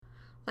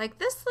Like,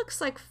 this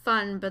looks like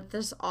fun, but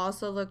this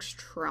also looks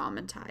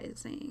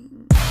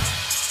traumatizing.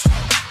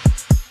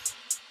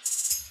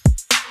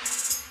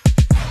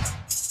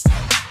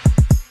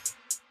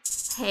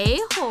 Hey,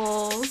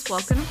 holes.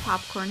 Welcome to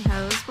Popcorn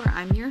Hose, where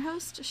I'm your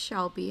host,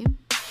 Shelby.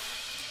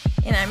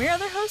 And I'm your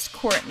other host,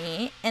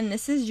 Courtney, and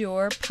this is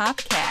your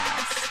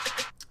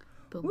Popcast.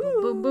 Boom,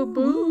 boom, boom, boom,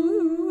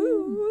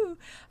 boom.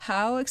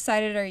 How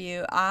excited are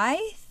you?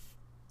 I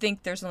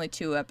think there's only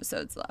 2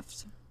 episodes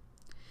left.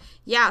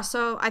 Yeah,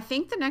 so I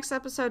think the next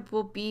episode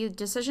will be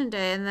Decision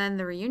Day and then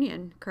the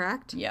reunion,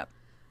 correct? Yep.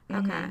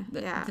 Okay,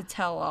 yeah. The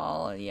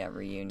tell-all,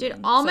 reunion. Dude,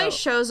 all my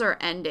shows are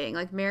ending.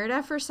 Like, Married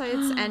at First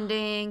Sight's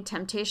ending,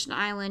 Temptation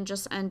Island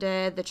just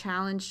ended, The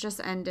Challenge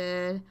just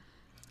ended.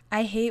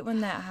 I hate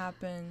when that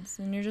happens,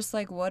 and you're just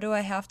like, what do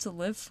I have to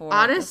live for?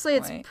 Honestly,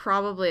 it's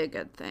probably a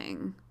good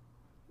thing.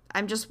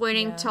 I'm just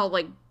waiting till,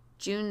 like,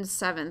 June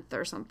 7th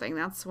or something.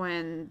 That's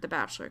when The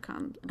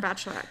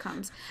Bachelorette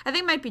comes. I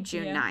think it might be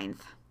June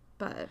 9th,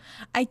 but...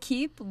 I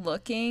keep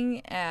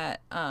looking at,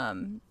 I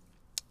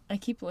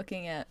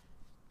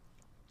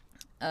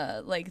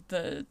have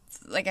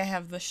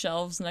the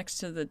shelves next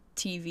to the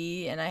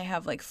TV, and I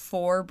have like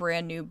 4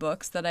 brand new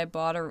books that I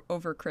bought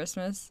over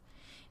Christmas,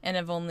 and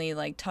I've only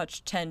like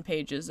touched 10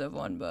 pages of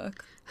one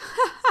book.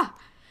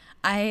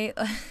 I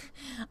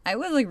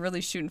was like really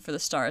shooting for the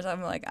stars.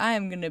 I'm like, I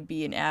am gonna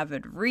be an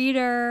avid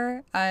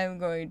reader. I'm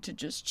going to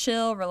just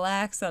chill,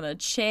 relax on a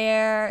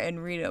chair,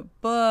 and read a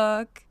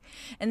book.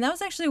 And that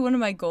was actually one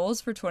of my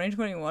goals for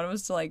 2021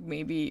 was to like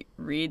maybe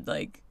read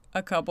like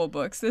a couple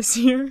books this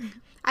year.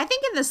 I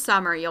think in the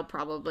summer you'll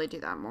probably do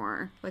that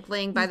more. Like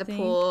laying by the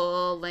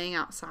pool, laying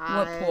outside.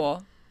 What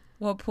pool?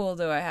 What pool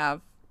do I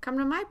have? Come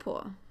to my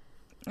pool.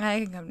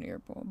 I can come to your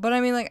pool. But I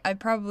mean, like, I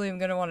probably am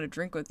going to want to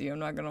drink with you. I'm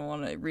not going to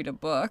want to read a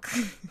book.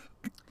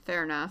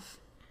 Fair enough.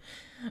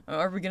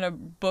 Are we going to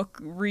book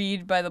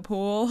read by the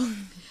pool?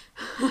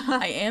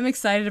 I am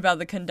excited about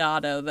the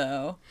Condado,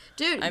 though.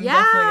 Dude, I'm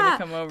definitely going to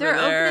come over there.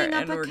 They're opening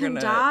up a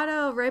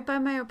Condado right by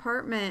my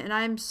apartment, and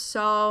I'm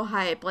so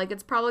hyped. Like,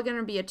 it's probably going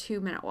to be a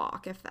 2-minute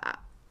walk, if that.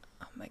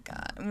 Oh, my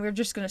God. And we're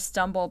just going to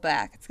stumble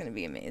back. It's going to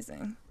be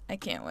amazing. I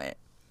can't wait.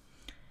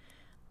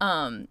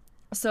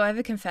 So I have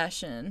a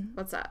confession.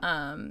 What's that?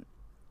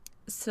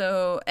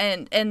 So,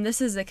 and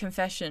this is a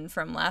confession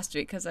from last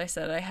week because I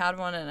said I had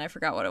one and I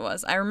forgot what it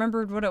was. I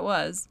remembered what it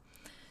was.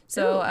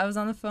 So I was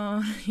on the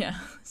phone. Yeah.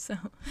 So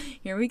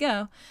here we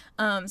go.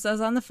 So I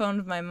was on the phone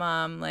with my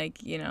mom, like,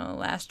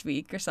 last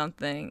week or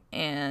something.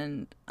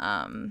 And,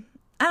 I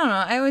don't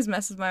know. I always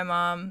mess with my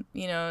mom.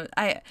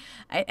 I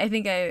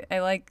think I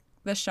like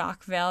the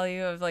shock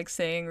value of like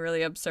saying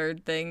really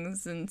absurd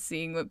things and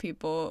seeing what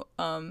people,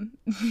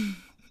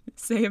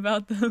 say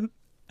about them.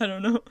 I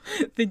don't know.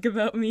 Think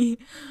about me.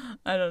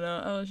 I don't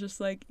know. I was just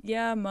like,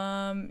 yeah,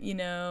 mom,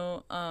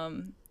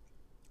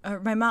 or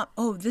my mom.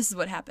 Oh, this is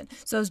what happened.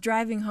 So I was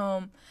driving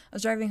home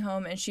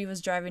and she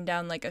was driving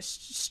down like a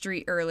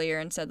street earlier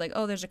and said like,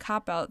 oh, there's a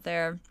cop out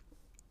there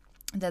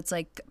that's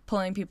like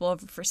pulling people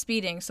over for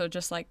speeding. So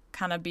just like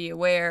kind of be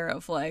aware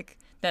of like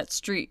that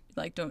street,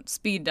 like don't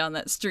speed down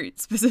that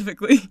street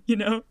specifically,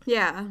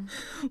 Yeah.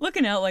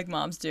 Looking out like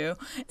moms do.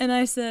 And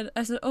I said,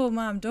 oh,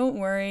 Mom, don't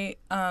worry.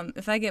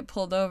 If I get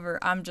pulled over,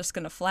 I'm just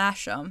going to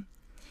flash them.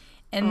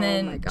 And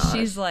then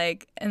she's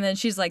like,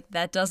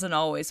 that doesn't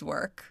always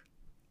work.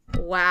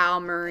 Wow,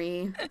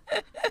 Marie.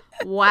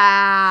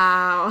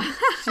 Wow.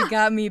 She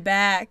got me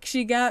back.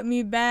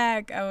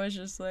 I was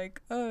just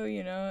like, oh,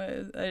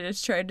 I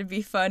just tried to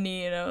be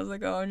funny. And I was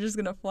like, oh, I'm just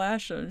going to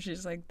flash them.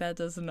 She's like, that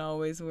doesn't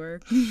always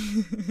work.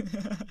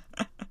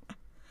 I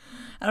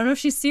don't know if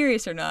she's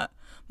serious or not.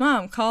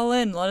 Mom, call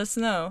in. Let us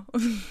know.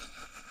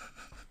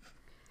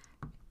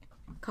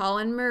 Call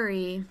in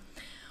Marie.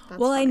 That's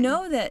well, funny.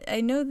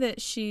 I know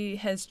that she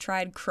has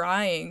tried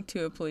crying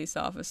to a police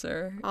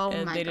officer,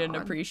 and they didn't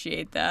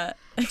appreciate that.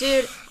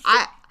 Dude,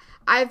 I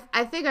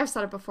think I've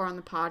said it before on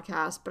the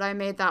podcast, but I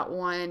made that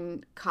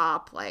one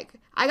cop, like,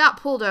 I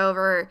got pulled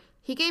over.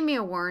 He gave me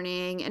a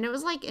warning, and it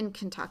was, like, in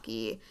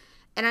Kentucky.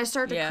 And I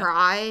started to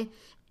cry,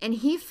 and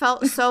he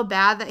felt so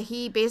bad that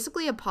he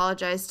basically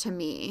apologized to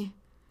me.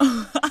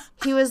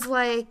 He was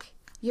like,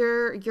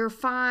 you're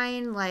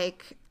fine.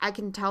 Like, I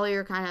can tell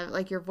you're kind of,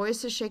 like, your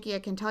voice is shaky. I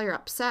can tell you're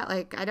upset.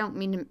 Like, I don't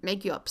mean to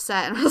make you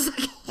upset. And I was like,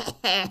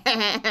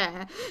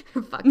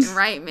 you're fucking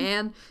right,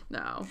 man.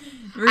 No.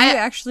 Were you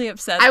actually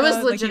upset, though? I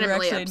was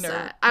legitimately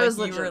upset. I was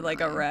legitimately. You were,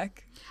 like, a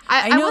wreck.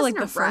 I know, like,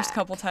 the first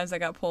couple times I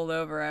got pulled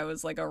over, I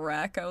was, like, a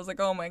wreck. I was like,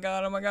 oh, my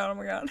God. I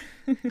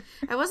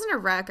wasn't a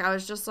wreck. I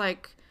was just,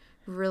 like,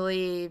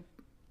 really...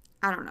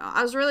 I don't know.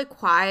 I was really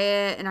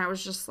quiet, and I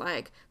was just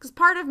like, because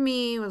part of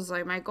me was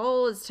like, my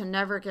goal is to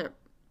never get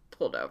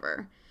pulled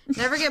over.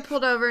 Never get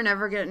pulled over,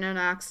 never get in an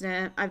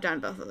accident. I've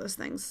done both of those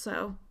things,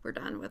 so we're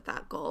done with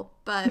that goal.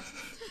 But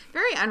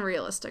very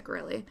unrealistic,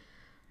 really.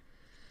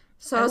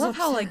 So I love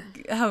how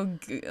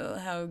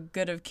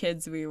good of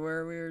kids we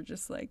were. We were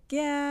just like,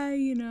 yeah,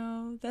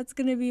 that's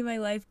gonna be my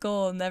life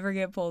goal, never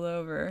get pulled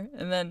over.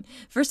 And then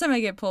first time I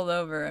get pulled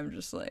over, I'm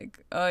just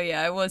like, oh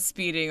yeah, I was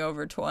speeding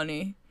over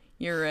 20.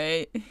 You're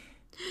right.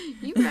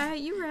 You right,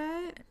 you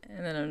right.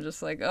 And then I'm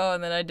just like, oh,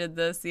 and then I did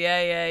this.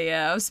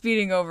 Yeah. I was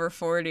speeding over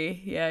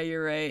 40. Yeah,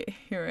 you're right.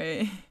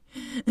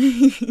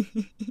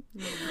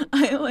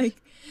 I like,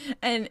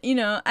 and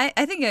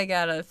I think I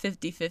got a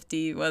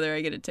 50-50 whether I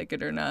get a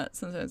ticket or not.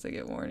 Sometimes I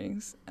get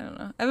warnings. I don't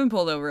know. I haven't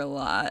pulled over a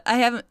lot. I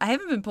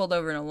haven't been pulled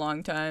over in a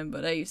long time,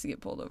 but I used to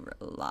get pulled over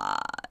a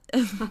lot.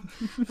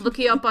 Look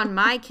you up on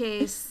my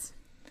case.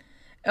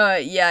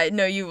 Yeah,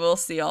 no, you will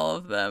see all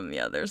of them.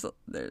 Yeah, there's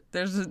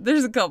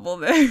a couple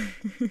there.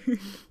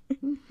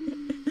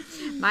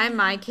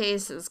 My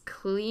case is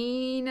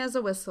clean as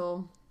a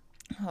whistle.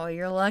 Oh,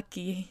 you're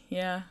lucky.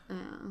 Yeah.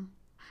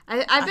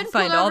 I've been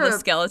find pulled all over, the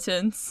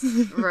skeletons.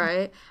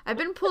 right. I've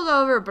been pulled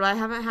over, but I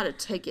haven't had a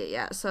ticket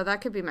yet, so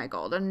that could be my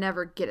goal, to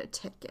never get a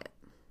ticket.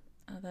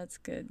 Oh, that's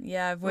good.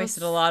 Yeah, I've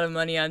wasted a lot of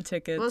money on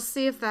tickets. We'll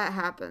see if that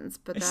happens,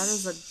 but that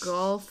is a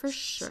goal for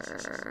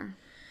sure.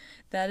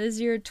 That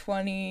is your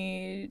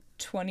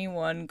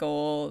 2021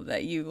 goal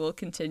that you will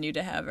continue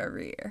to have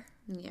every year.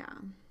 Yeah.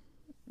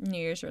 New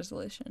Year's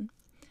resolution.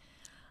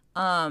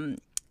 I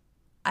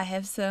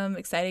have some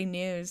exciting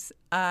news.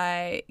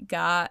 I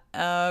got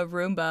a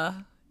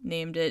Roomba,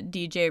 named it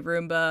DJ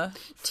Roomba.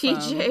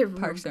 DJ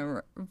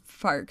Roomba.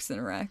 Parks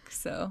and Rec.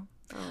 So,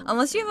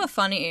 unless you have a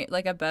funny,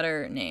 like a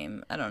better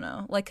name, I don't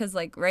know. Like, cause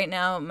like right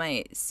now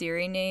my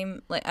Siri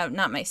name, like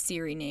not my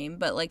Siri name,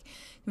 but like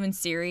when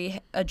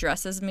Siri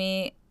addresses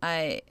me,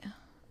 I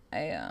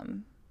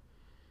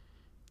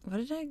what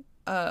did I?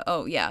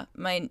 Oh yeah,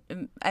 when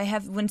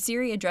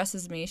Siri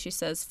addresses me, she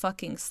says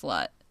 "fucking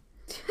slut."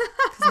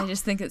 Because I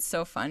just think it's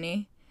so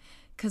funny.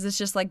 Because it's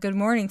just like, good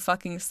morning,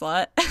 fucking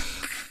slut.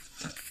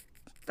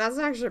 That's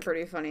actually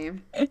pretty funny.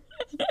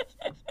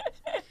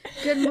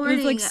 Good morning,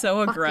 it's like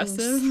so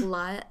aggressive.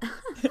 Slut.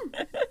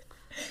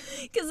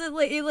 Because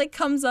it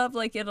comes up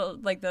like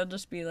there'll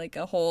just be like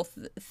a whole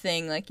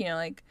thing like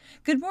like,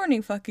 good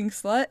morning, fucking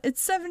slut.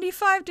 It's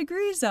 75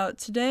 degrees out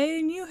today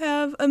and you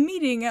have a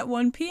meeting at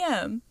 1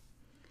 p.m.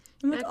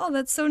 I'm like, oh,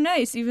 that's so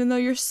nice, even though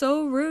you're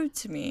so rude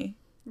to me.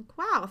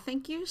 Wow,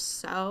 thank you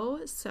so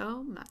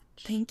much.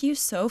 Thank you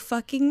so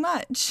fucking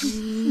much.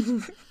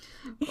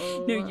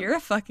 Oh. No, you're a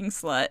fucking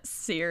slut,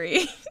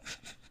 Siri.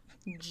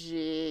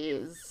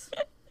 Jeez.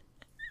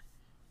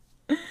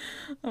 Oh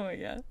my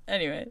god.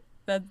 Anyway,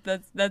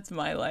 that's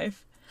my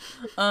life.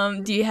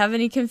 Do you have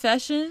any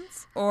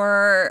confessions,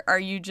 or are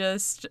you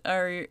just,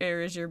 or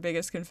is your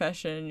biggest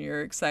confession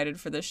you're excited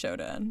for this show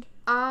to end?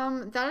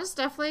 That is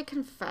definitely a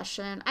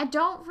confession. I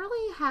don't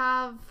really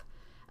have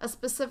a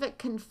specific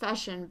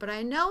confession, but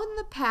I know in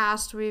the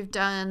past we've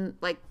done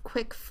like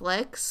quick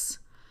flicks.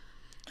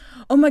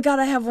 Oh my god,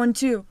 I have one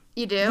too.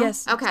 You do?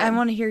 Yes. Okay. I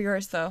want to hear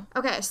yours though.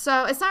 Okay,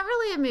 so it's not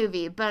really a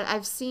movie, but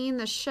I've seen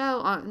the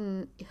show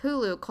on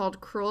Hulu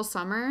called Cruel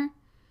Summer.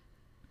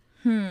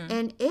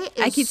 And it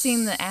is I keep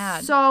seeing the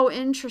ad. So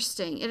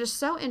interesting. It is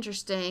so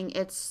interesting.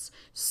 It's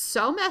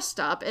so messed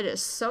up. It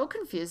is so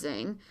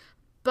confusing,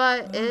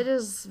 but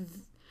it's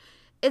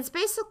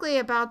basically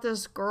about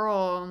this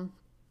girl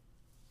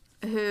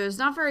who's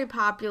not very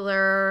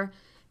popular,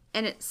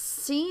 and it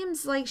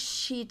seems like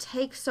she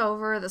takes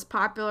over this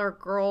popular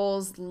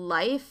girl's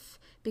life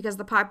because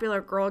the popular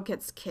girl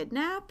gets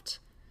kidnapped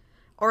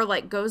or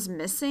like goes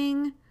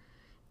missing,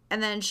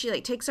 and then she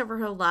like takes over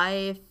her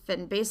life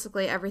and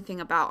basically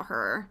everything about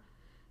her.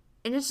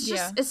 And it's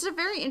just it's a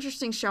very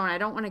interesting show, and I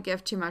don't want to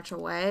give too much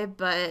away,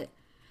 but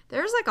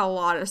there's like a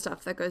lot of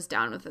stuff that goes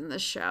down within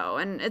this show,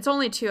 and it's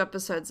only 2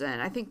 episodes in.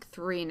 I think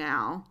 3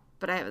 now,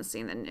 but I haven't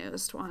seen the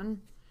newest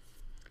one.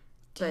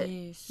 But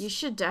you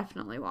should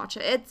definitely watch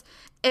it.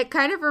 It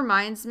kind of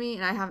reminds me,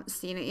 and I haven't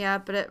seen it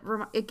yet, but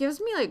it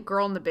gives me like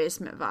Girl in the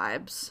Basement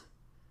vibes.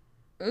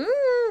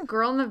 Ooh.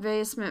 Girl in the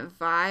Basement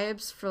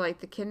vibes for like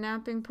the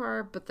kidnapping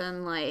part, but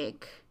then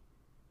like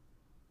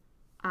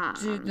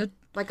Dude,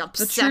 like the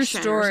obsession. true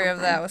story or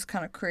of that was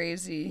kind of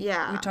crazy.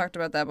 Yeah. We talked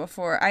about that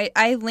before.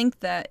 I linked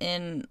that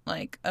in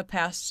like a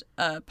past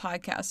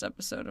podcast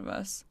episode of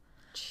us.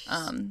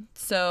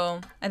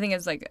 So I think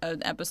it's like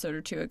an episode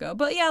or 2 ago.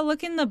 But yeah,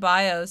 look in the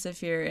bios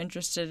if you're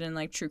interested in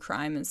like true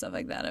crime and stuff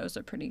like that. It was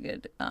a pretty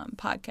good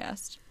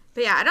podcast.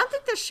 But yeah, I don't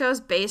think this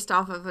show's based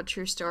off of a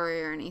true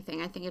story or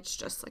anything. I think it's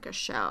just like a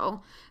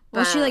show.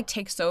 Well, she like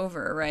takes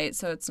over, right?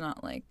 So it's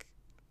not like,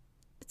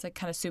 it's like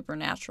kind of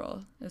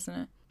supernatural, isn't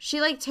it? She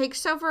like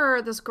takes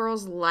over this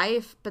girl's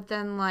life, but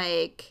then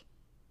like,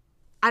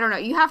 I don't know.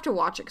 You have to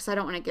watch it because I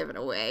don't want to give it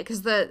away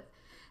because the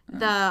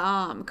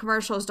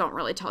commercials don't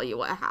really tell you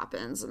what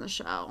happens in the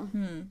show.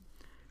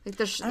 Like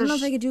I don't know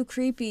if I could do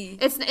creepy.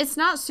 It's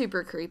not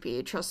super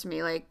creepy. Trust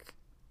me. Like,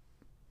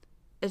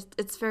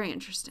 it's very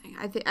interesting.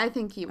 I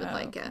think you would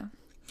like it.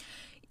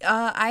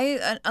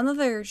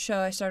 Another show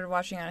I started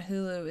watching on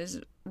Hulu is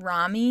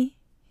Rami.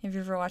 Have you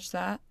ever watched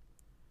that?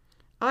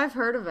 Oh, I've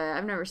heard of it.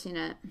 I've never seen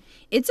it.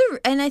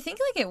 And I think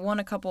like it won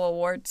a couple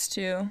awards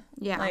too.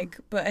 Yeah. Like,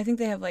 but I think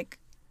they have like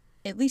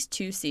at least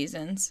 2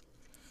 seasons.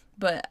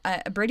 But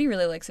Brady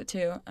really likes it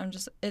too.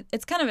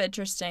 It's kind of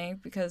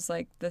interesting because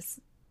like this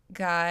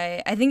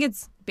guy, I think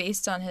it's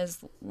based on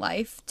his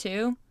life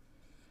too.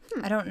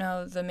 I don't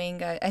know the main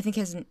guy. I think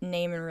his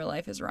name in real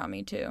life is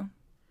Rami too.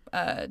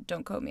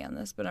 Don't quote me on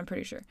this, but I'm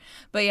pretty sure.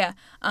 But yeah,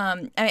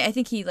 I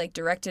think he like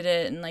directed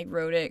it and like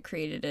wrote it,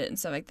 created it, and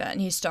stuff like that,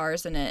 and he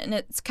stars in it. And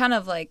it's kind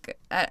of like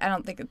I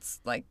don't think it's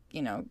like,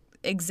 you know,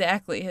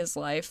 exactly his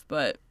life,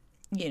 but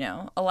you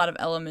know, a lot of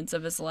elements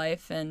of his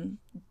life and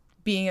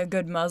being a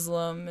good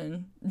Muslim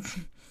and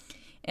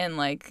and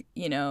like,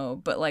 you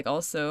know, but like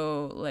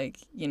also like,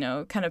 you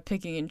know, kind of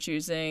picking and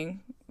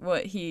choosing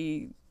what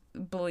he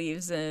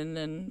believes in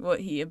and what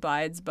he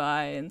abides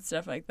by and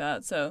stuff like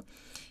that. So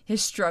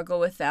his struggle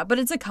with that, but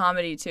it's a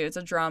comedy too. It's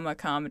a drama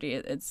comedy.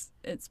 It's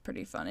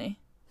pretty funny,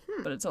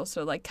 but it's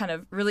also like kind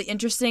of really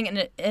interesting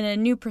and a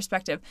new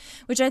perspective,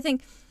 which I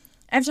think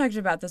I've talked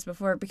about this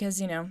before because,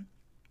 you know,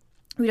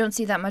 we don't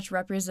see that much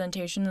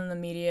representation in the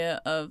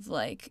media of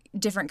like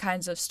different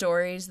kinds of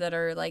stories that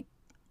are like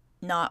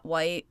not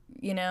white,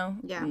 you know?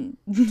 Yeah.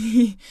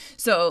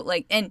 So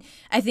like, and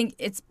I think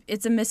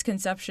it's a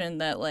misconception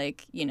that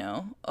like, you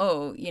know,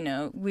 oh, you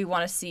know, we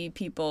want to see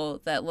people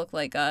that look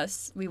like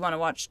us. We want to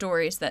watch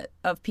stories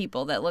of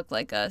people that look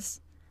like us.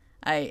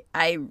 I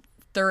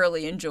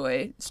thoroughly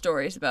enjoy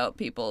stories about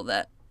people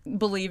that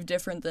believe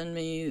different than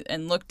me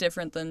and look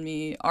different than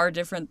me, are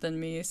different than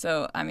me.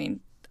 So, I mean,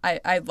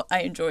 I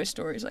enjoy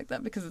stories like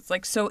that because it's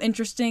like so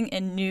interesting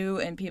and new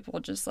and people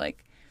just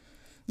like,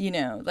 you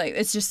know, like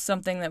it's just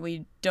something that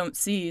we don't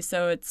see,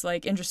 so it's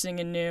like interesting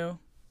and new.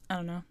 I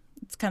don't know.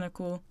 It's kind of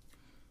cool.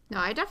 No,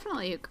 I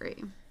definitely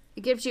agree.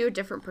 It gives you a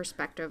different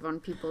perspective on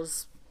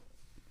people's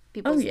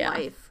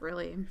life,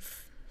 really.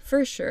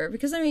 For sure,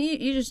 because I mean,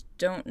 you just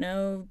don't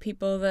know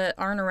people that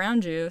aren't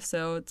around you,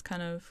 so it's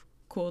kind of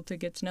cool to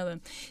get to know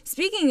them.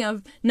 Speaking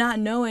of not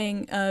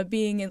knowing,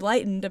 being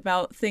enlightened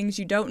about things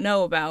you don't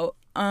know about,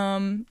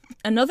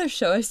 another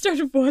show I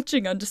started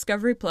watching on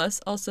Discovery Plus.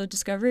 Also,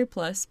 Discovery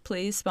Plus,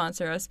 please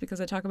sponsor us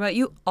because I talk about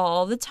you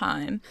all the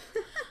time.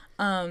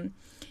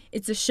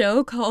 It's a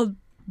show called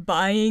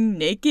Buying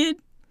Naked.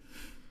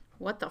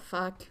 What the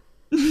fuck?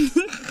 Is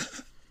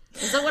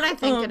that what I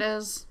think it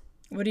is?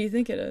 What do you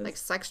think it is? Like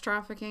sex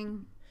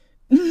trafficking?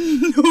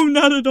 No,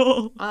 not at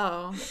all.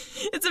 Oh.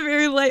 It's a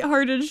very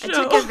lighthearted show. I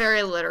took it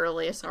very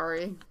literally,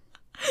 sorry.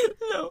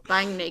 No.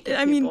 Buying naked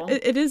I people. mean,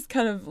 it is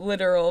kind of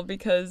literal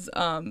because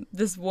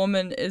this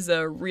woman is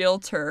a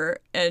realtor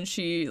and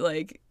she,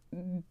 like,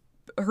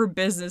 her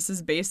business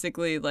is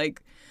basically,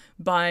 like,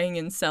 buying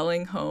and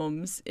selling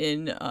homes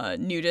in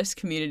nudist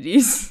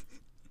communities.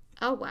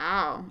 Oh,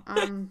 wow.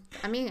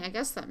 I mean, I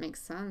guess that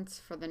makes sense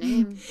for the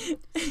name.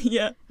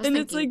 Yeah. And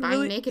it's like buying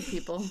really... naked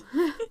people.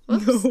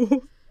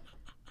 No.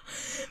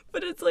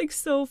 But it's like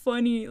so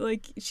funny.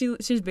 Like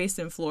she's based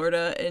in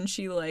Florida and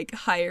she like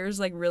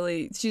hires like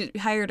she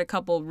hired a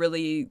couple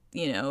really,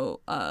 you know,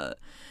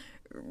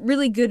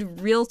 really good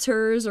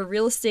realtors or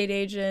real estate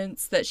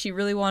agents that she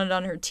really wanted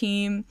on her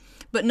team,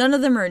 but none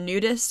of them are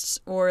nudists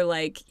or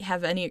like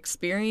have any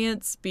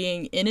experience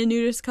being in a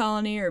nudist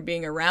colony or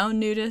being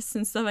around nudists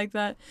and stuff like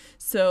that.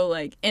 So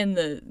like, and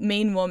the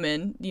main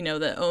woman, you know,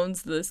 that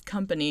owns this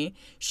company,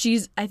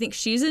 I think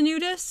she's a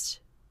nudist,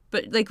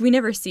 but like we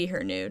never see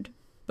her nude.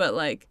 But,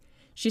 like,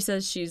 she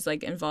says she's,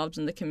 like, involved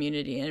in the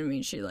community. And, I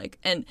mean, she, like...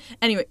 And,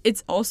 anyway,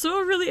 it's also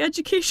a really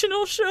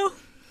educational show.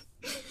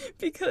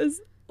 Because,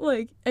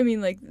 like, I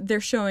mean, like, they're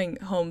showing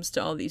homes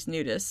to all these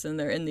nudists. And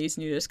they're in these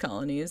nudist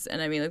colonies.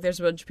 And, I mean, like, there's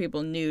a bunch of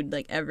people nude,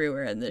 like,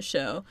 everywhere in this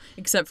show.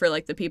 Except for,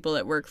 like, the people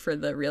that work for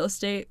the real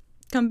estate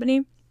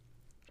company.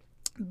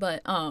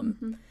 But,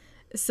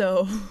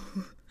 so...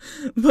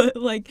 But,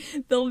 like,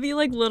 there'll be,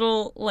 like,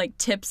 little, like,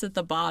 tips at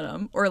the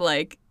bottom. Or,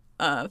 like...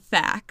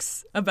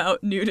 facts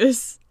about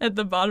nudists at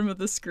the bottom of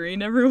the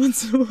screen every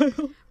once in a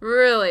while.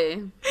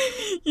 Really?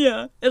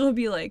 Yeah. It'll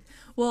be like,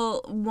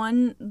 well,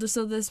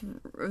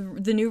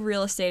 the new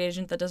real estate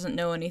agent that doesn't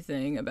know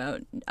anything about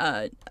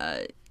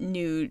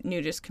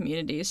nudist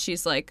communities,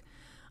 she's like,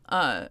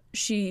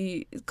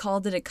 she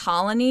called it a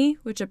colony,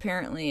 which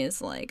apparently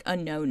is like a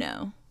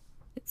no-no.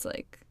 It's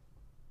like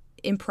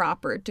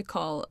improper to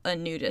call a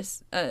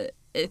nudist,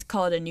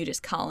 call it a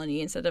nudist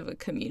colony instead of a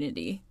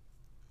community.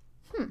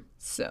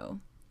 So,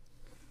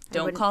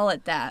 don't call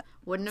it that.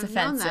 Wouldn't it's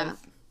have offensive. Known that.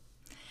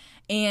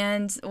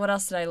 And what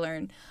else did I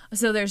learn?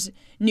 So there's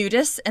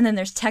nudists and then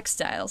there's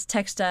textiles.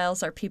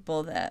 Textiles are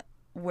people that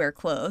wear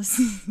clothes.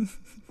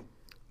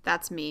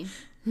 That's me.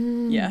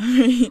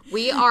 Yeah.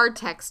 We are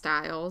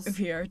textiles.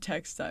 We are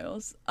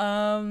textiles.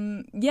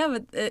 Yeah,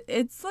 but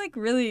it's like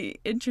really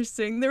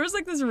interesting. There was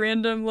like this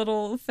random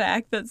little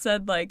fact that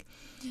said like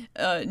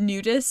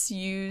nudists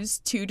use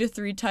 2 to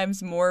 3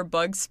 times more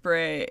bug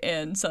spray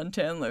and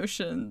suntan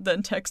lotion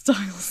than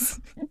textiles.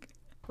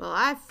 Well,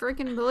 I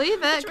freaking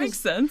believe it. Which makes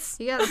sense.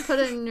 You gotta put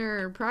it in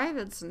your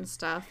privates and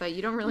stuff that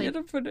you don't really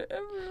put it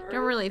everywhere.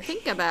 Don't really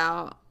think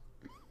about.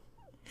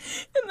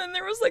 And then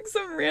there was like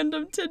some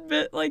random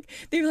tidbit, like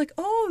they were like,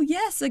 "Oh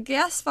yes, a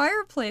gas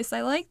fireplace.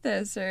 I like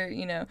this," or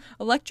you know,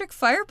 electric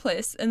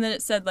fireplace. And then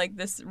it said like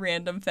this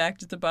random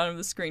fact at the bottom of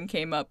the screen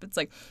came up. It's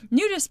like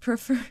nudists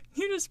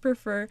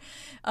prefer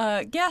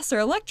gas or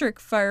electric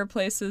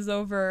fireplaces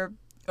over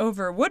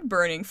over wood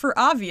burning for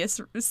obvious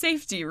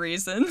safety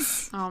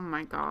reasons. Oh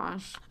my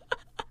gosh.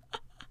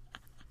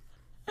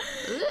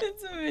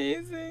 It's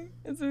amazing.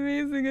 It's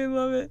amazing. I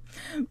love it.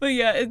 But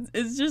yeah,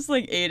 it's just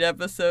like 8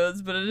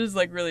 episodes, but it is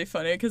like really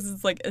funny because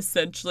it's like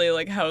essentially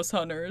like House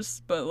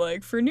Hunters, but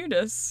like for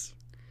nudists.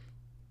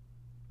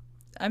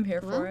 I'm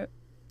here for it.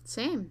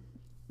 Same.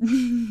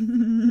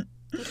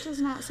 That does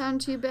not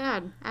sound too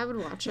bad. I would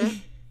watch it.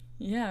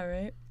 Yeah,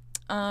 right.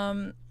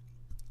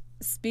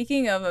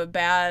 Speaking of a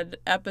bad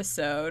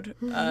episode,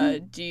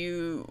 do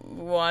you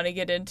want to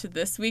get into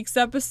this week's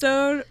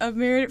episode of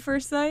Married at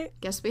First Sight?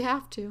 Guess we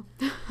have to.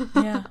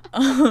 Yeah.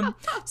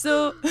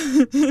 So,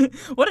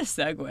 what a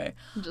segue.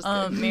 Just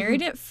kidding.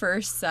 Married at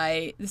First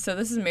Sight. So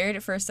this is Married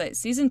at First Sight,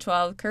 season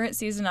 12, current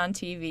season on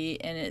TV,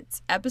 and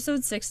it's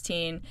episode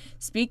 16,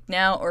 Speak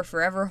Now or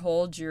Forever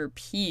Hold Your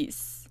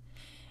Peace.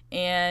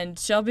 And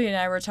Shelby and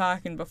I were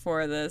talking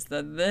before this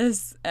that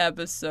this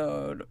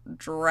episode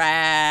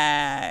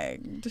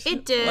dragged.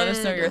 It did. Let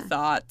us know your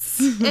thoughts.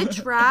 It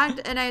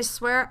dragged, and I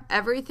swear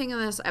everything in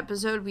this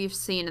episode we've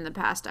seen in the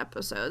past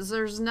episodes.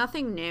 There's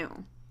nothing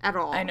new at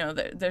all. I know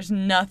that there's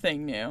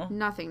nothing new.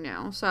 Nothing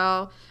new.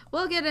 So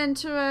we'll get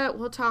into it.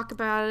 We'll talk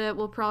about it.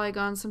 We'll probably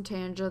go on some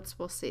tangents.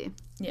 We'll see.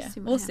 Yeah,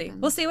 We'll see.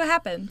 We'll see what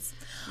happens.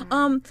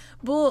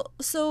 Well,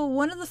 so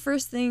one of the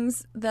first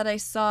things that I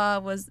saw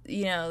was,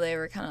 they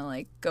were kind of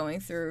like going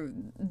through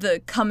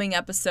the coming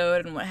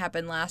episode and what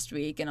happened last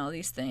week and all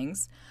these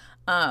things.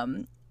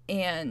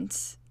 And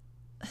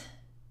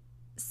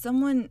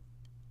someone,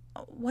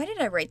 why did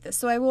I write this?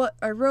 So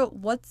I wrote,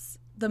 what's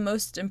the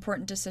most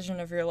important decision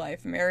of your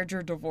life, marriage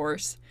or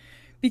divorce?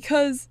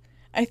 Because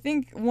I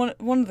think one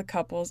of the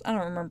couples, I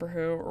don't remember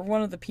who, or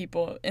one of the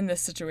people in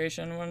this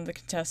situation, one of the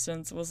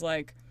contestants was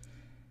like,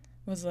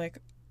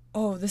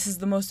 oh, this is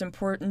the most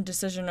important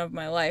decision of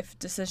my life,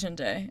 decision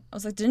day. I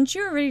was like, didn't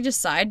you already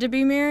decide to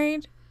be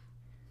married?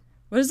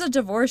 What does a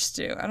divorce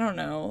do? I don't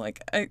know.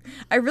 Like,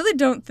 I really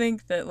don't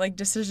think that, like,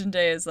 decision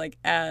day is, like,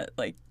 at,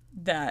 like,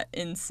 that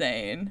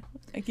insane.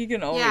 Like, you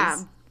can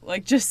always,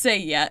 like, just say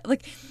yes.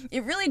 Like,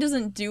 it really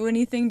doesn't do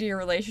anything to your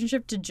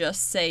relationship to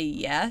just say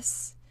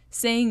yes.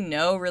 Saying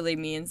no really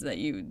means that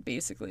you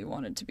basically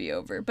want it to be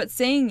over. But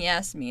saying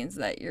yes means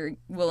that you're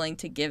willing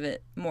to give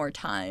it more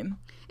time.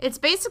 It's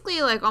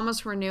basically like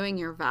almost renewing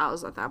your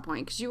vows at that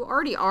point because you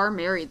already are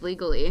married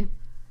legally.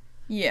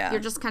 Yeah.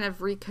 You're just kind of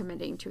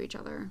recommitting to each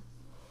other.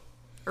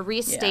 Or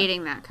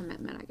restating that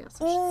commitment, I guess.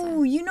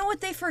 Oh, you know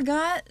what they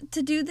forgot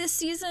to do this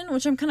season?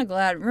 Which I'm kind of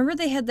glad. Remember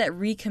they had that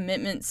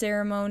recommitment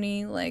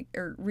ceremony,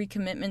 or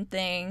recommitment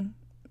thing,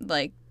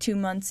 2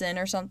 months in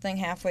or something,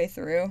 halfway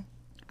through?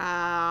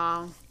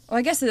 Well,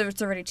 I guess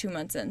it's already 2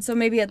 months in. So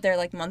maybe at their,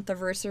 month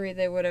anniversary,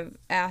 they would have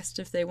asked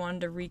if they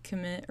wanted to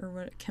recommit or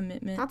what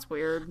commitment. That's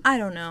weird. I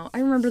don't know. I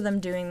remember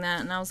them doing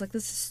that, and I was like,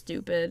 this is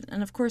stupid.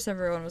 And, of course,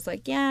 everyone was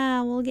like,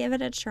 yeah, we'll give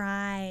it a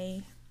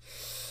try.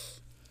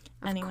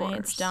 Anyway,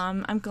 it's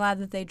dumb. I'm glad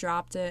that they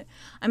dropped it.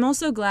 I'm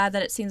also glad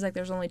that it seems like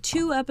there's only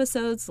 2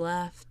 episodes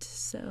left,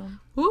 so.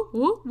 Woo,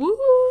 woo, woo.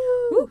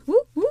 Woo,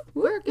 woo, woo,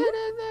 We're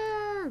getting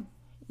there.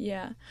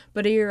 Yeah.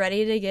 But are you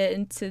ready to get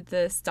into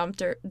this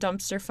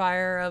dumpster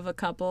fire of a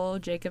couple,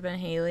 Jacob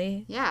and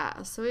Haley?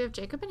 Yeah, so we have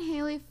Jacob and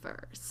Haley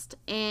first.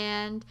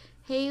 And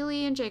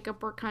Haley and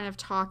Jacob were kind of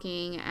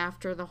talking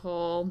after the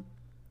whole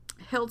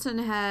Hilton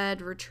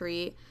Head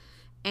retreat.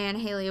 And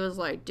Haley was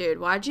like, dude,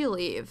 why'd you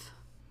leave?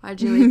 Why'd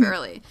you leave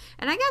early?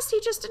 And I guess he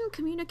just didn't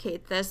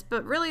communicate this,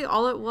 but really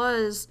all it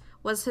was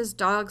his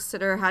dog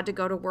sitter had to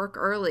go to work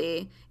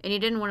early, and he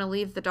didn't want to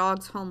leave the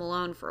dogs home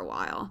alone for a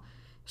while.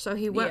 So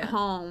he went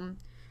home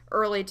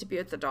early to be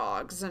with the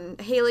dogs, and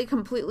Haley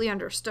completely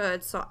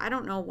understood, so I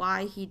don't know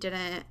why he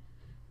didn't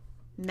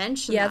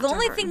mention that. Yeah, the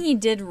only her. thing he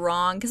did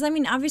wrong, because,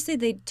 obviously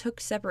they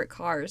took separate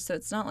cars, so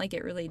it's not like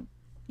it really,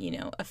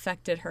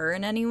 affected her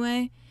in any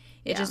way.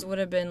 It just would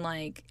have been,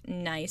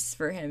 nice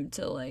for him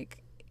to,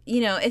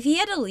 if he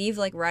had to leave,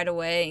 right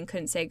away and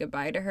couldn't say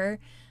goodbye to her,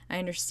 I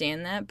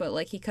understand that,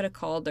 but, he could have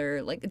called her,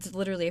 it's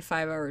literally a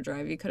 5-hour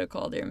drive, you could have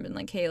called her and been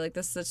like, hey,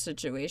 this is the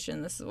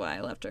situation, this is why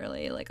I left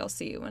early, I'll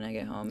see you when I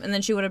get home, and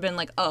then she would have been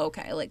like, oh,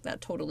 okay, that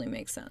totally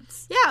makes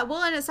sense. Yeah,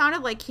 well, and it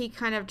sounded like he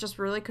kind of just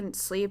really couldn't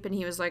sleep, and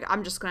he was like,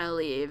 I'm just gonna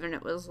leave, and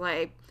it was,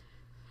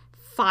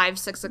 5,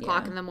 6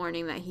 o'clock in the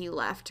morning that he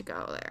left to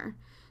go there.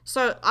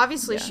 So,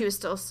 obviously, she was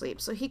still asleep,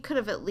 so he could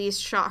have at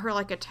least shot her,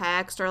 a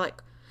text, or,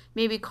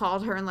 maybe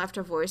called her and left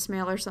a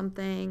voicemail or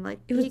something.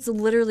 It was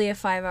literally a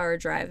 5-hour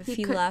drive. If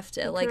he left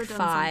at 5,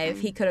 something.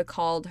 he could have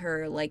called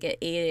her at 8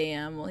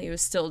 a.m. while he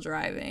was still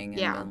driving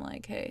and been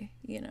like, hey,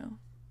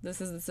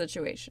 this is the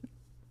situation.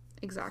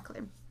 Exactly.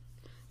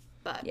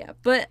 But yeah,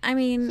 but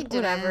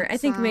whatever. I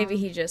think maybe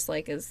he just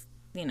is,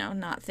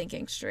 not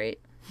thinking straight.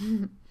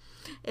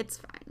 It's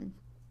fine.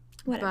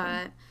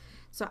 Whatever. But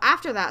so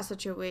after that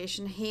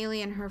situation,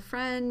 Haley and her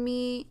friend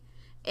meet.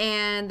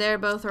 And they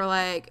both are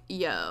like,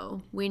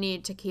 yo, we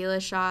need tequila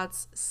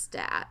shots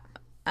stat.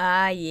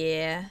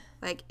 Yeah.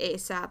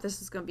 ASAP.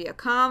 This is going to be a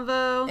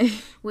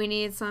convo. We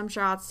need some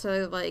shots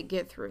to,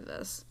 get through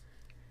this.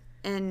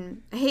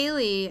 And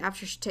Haley,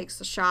 after she takes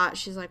the shot,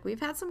 she's like,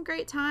 we've had some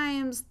great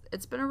times.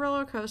 It's been a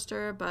roller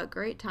coaster, but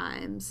great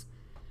times.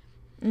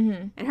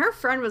 Mm-hmm. And her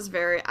friend was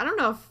I don't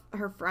know if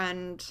her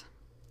friend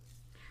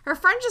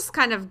just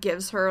kind of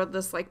gives her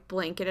this, like,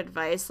 blanket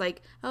advice,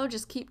 like, oh,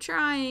 just keep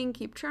trying,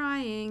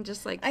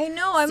 just, like, I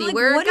know, I'm like,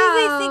 what do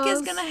they think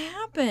is gonna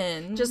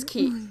happen? Just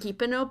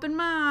keep an open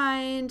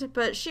mind.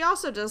 But she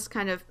also just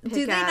kind of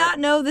do they not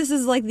know this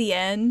is, like, the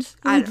end?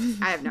 I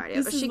have no idea.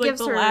 This but is she like gives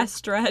the her last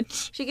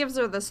stretch. She gives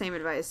her the same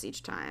advice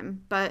each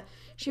time. But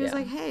she was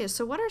like, hey,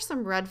 so what are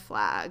some red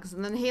flags?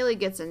 And then Haley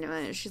gets into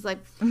it. She's like,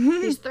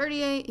 he's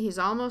 38, he's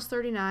almost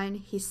 39,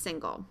 he's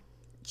single.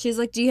 She's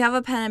like, do you have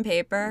a pen and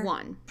paper?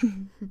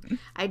 1.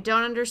 I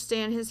don't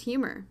understand his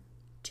humor.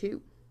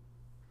 2.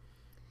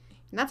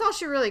 And that's all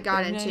she really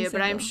got into,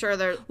 but I'm sure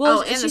there. Well,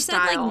 and she said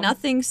like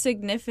nothing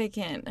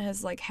significant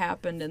has like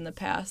happened in the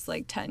past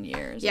like 10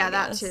 years. Yeah,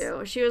 that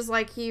too. She was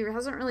like, he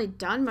hasn't really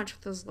done much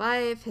with his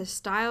life. His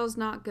style's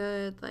not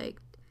good. Like,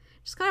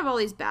 just kind of all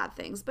these bad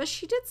things. But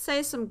she did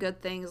say some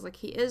good things. Like,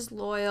 he is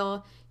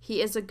loyal.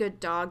 He is a good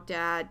dog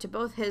dad to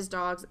both his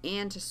dogs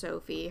and to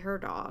Sophie, her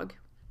dog.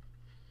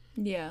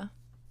 Yeah.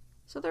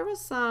 So there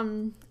was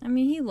some... I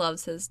mean, he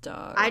loves his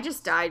dog. I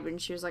just died when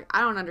she was like,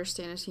 I don't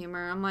understand his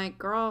humor. I'm like,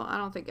 girl, I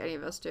don't think any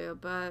of us do,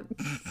 but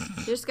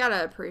you just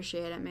gotta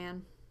appreciate it,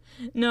 man.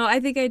 No, I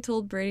think I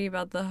told Brady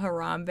about the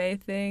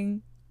Harambe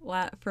thing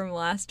from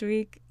last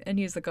week, and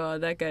he's like, oh,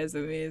 that guy's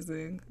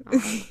amazing.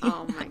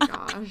 Oh my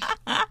gosh.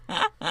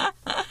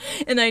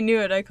 And I knew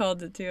it. I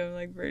called it too. I'm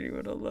like, Brady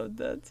would have loved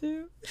that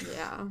too.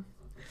 Yeah.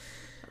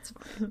 That's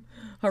funny.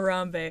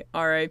 Harambe,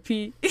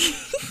 R.I.P.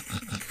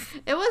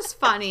 It was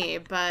funny,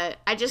 but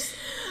it's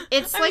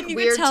like you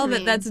weird could tell to me.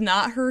 that that's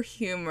not her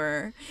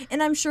humor,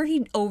 and I'm sure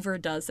he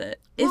overdoes it.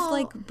 Well, if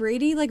like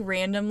Brady like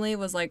randomly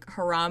was like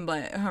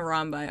Harambe,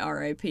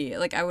 R.I.P.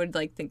 like I would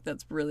like think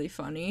that's really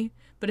funny.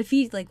 But if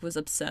he like was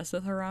obsessed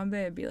with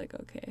Harambe, I'd be like,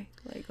 okay,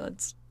 like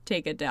let's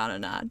take it down a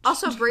notch.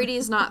 Also,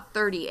 Brady's not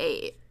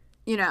 38.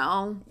 You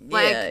know,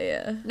 like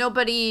yeah.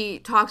 Nobody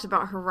talks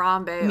about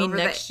Harambe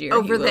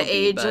over the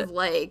age of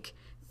like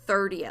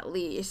 30 at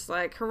least.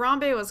 Like,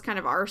 Harambe was kind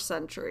of our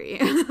century.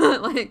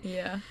 Like,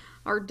 yeah,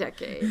 our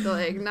decade.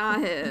 Like, not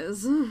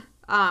his.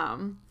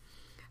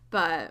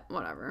 But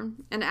whatever.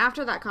 And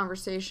after that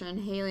conversation,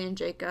 Haley and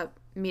Jacob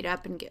meet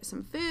up and get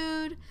some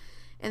food.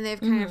 And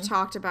they've kind of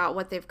talked about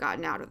what they've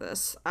gotten out of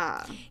this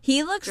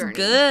he looks journey.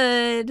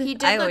 Good. He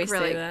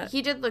did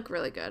He did look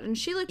really good. And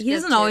she looked good, He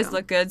doesn't always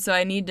look good, so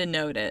I need to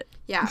note it.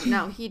 Yeah,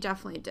 no, he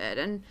definitely did.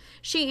 And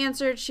she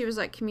answered, she was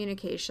like,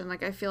 communication.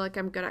 Like, I feel like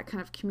I'm good at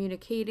kind of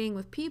communicating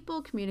with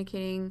people,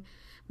 communicating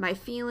my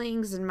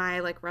feelings and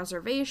my, like,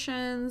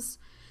 reservations.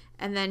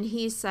 And then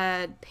he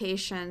said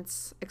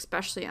patience,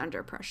 especially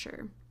under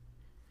pressure.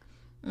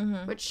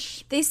 Mm-hmm.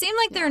 Which they seem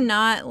like they're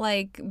not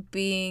like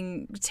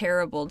being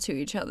terrible to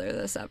each other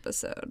this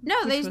episode.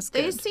 No, they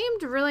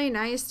seemed really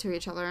nice to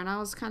each other, and I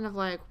was kind of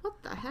like,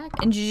 what the heck?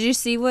 And did you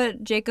see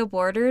what Jacob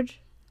ordered?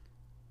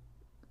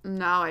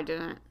 No, I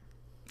didn't.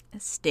 A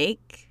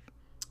steak.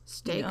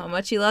 Steak. You know how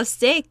much he loves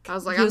steak. I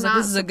was like, this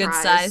is a good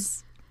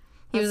size.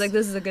 He was like,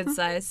 this is a good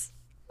size.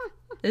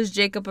 This is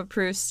Jacob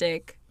approved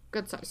steak.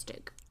 Good size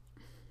steak.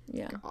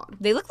 Yeah. God.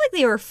 They looked like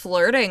they were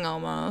flirting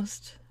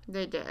almost.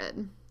 They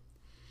did.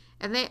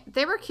 And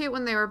they were cute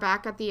when they were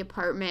back at the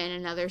apartment in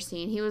another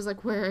scene. He was,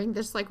 like, wearing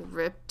this, like,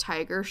 ripped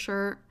tiger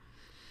shirt.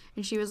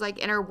 And she was, like,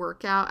 in her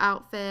workout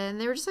outfit. And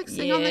they were just, like,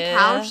 sitting on the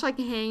couch, like,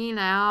 hanging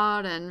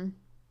out. And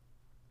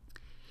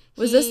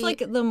was this, like,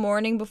 the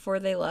morning before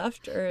they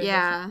left? Or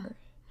yeah.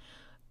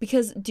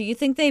 Because do you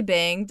think they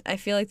banged? I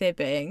feel like they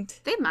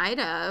banged. They might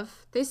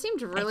have. They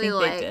seemed really,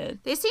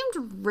 they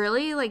seemed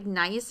really, like,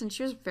 nice. And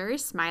she was very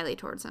smiley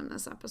towards him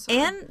this episode.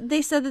 And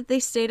they said that they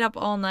stayed up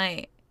all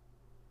night.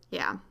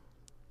 Yeah.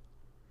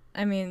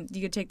 I mean,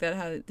 you could take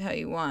that how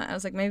you want. I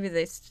was like, maybe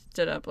they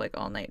stood up, like,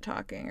 all night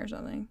talking or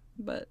something.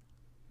 But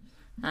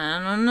I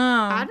don't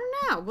know.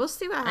 We'll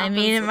see what happens. I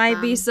mean, it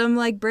might be some,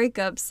 like,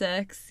 breakup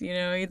sex. You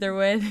know, either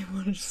way, they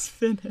want to just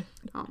finish.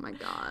 Oh, my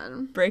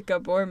God.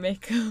 Breakup or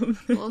makeup.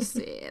 We'll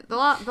see. The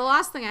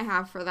last thing I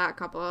have for that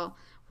couple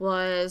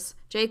was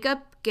Jacob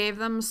gave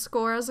them a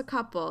score as a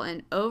couple.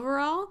 And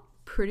overall,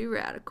 pretty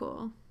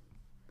radical.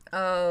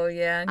 Oh,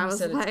 yeah. And he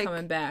said it's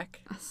coming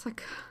back. I was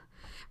like...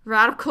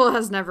 Radical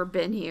has never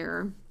been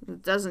here.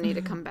 It doesn't need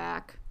to come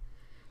back.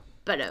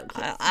 But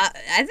okay.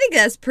 I think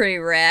that's pretty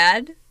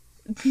rad.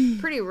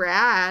 Pretty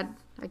rad.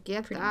 I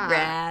get pretty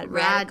that.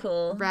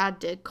 Radical. Rad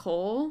Dick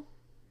Hole?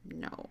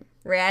 No.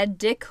 Rad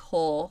Dick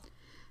Hole.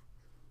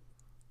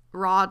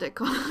 Raw Dick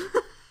Hole.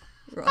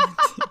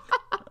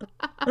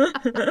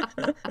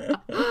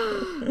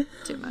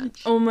 Too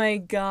much. Oh my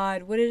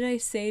God. What did I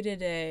say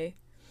today?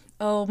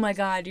 Oh my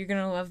God. You're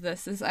going to love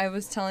this. I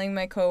was telling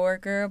my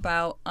coworker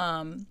about,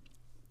 that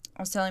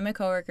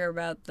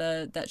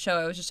show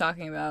I was just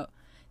talking about,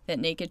 that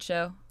Naked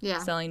show. Yeah.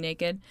 Selling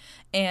Naked.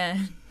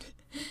 And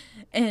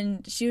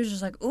she was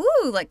just like,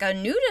 ooh, like a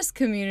nudist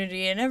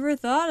community. I never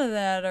thought of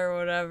that or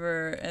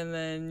whatever. And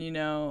then,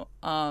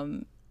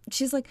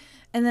 she's like,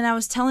 and then I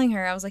was telling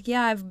her, I was like,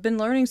 yeah, I've been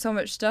learning so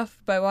much stuff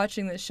by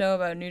watching this show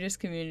about nudist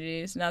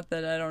communities. Not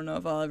that I don't know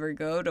if I'll ever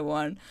go to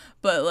one,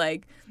 but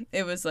like,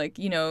 it was like,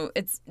 you know,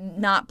 it's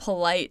not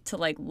polite to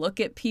like look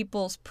at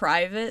people's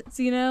privates,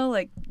 you know,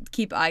 like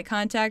keep eye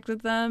contact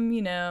with them,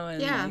 you know,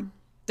 and like,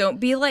 don't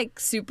be like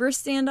super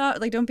standoff,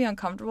 like don't be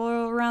uncomfortable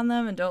around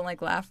them and don't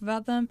like laugh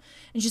about them.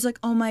 And she's like,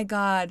 oh my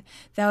God,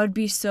 that would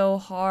be so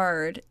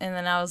hard. And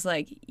then I was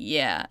like,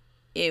 yeah,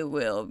 it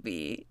will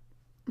be.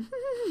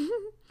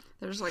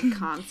 There's like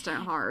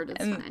constant hard.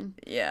 It's fine.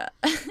 Yeah.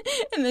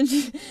 and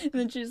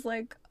then she's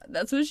like,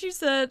 that's what she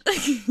said.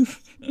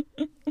 Yikes.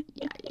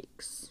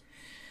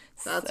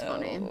 That's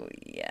funny.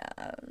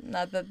 Yeah.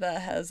 Not that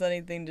has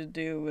anything to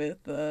do with,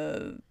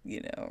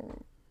 you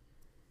know,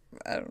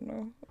 I don't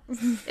know.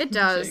 It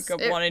does.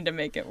 Jacob wanting to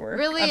make it work.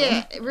 Really,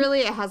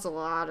 it has a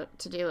lot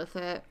to do with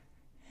it.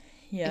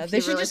 Yeah, they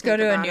should just go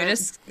to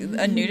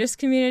a nudist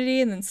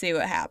community and then see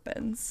what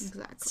happens.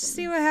 Exactly. Just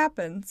see what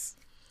happens.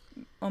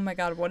 Oh my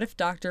God, what if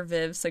Dr.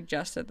 Viv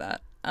suggested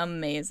that?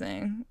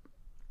 Amazing.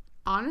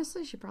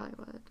 Honestly, she probably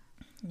would.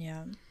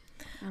 Yeah.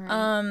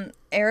 All right.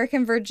 Eric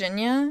and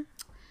Virginia.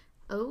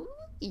 Oh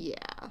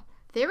yeah,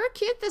 they were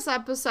cute this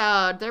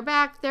episode. They're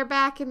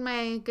back in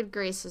my good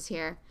graces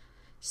here.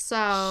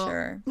 So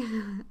Sure.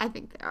 I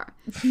think they are.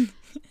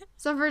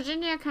 So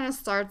Virginia kind of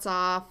starts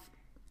off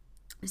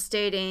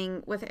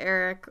stating with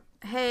Eric,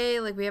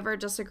 hey, like we have our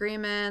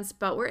disagreements,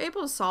 but we're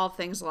able to solve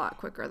things a lot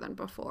quicker than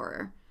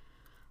before.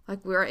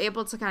 Like we were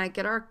able to kind of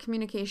get our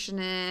communication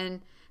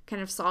in,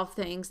 kind of solve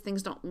things.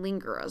 Things don't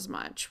linger as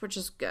much, which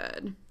is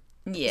good.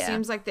 Yeah. It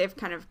seems like they've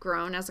kind of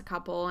grown as a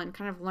couple and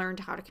kind of learned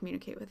how to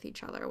communicate with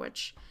each other,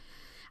 which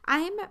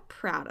I'm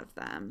proud of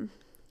them.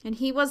 And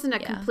he wasn't a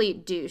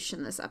complete douche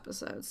in this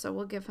episode, so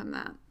we'll give him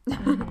that.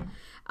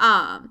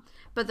 Mm-hmm.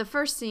 But the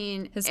first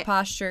scene... His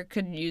posture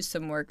could use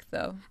some work,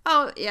 though.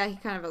 Oh, yeah, he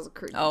kind of has a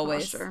creepy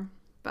posture.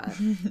 But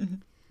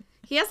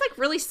he has, like,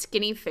 really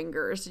skinny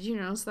fingers. Did you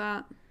notice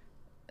that?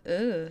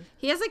 Ugh.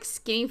 He has, like,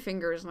 skinny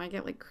fingers, and I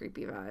get, like,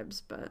 creepy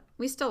vibes. But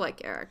we still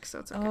like Eric, so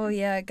it's okay. Oh,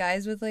 yeah,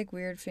 guys with, like,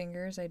 weird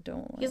fingers, I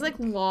don't like. He has, like,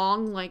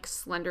 long, like,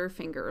 slender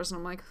fingers, and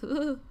I'm like,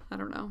 I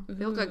don't know.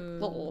 They look like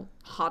little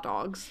hot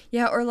dogs.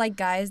 Yeah, or, like,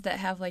 guys that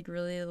have, like,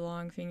 really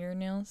long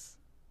fingernails.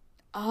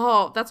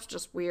 Oh, that's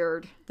just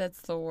weird.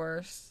 That's the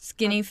worst.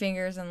 Skinny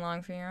fingers and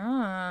long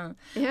fingers.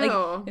 Ew.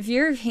 Like, if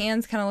your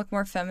hands kind of look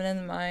more feminine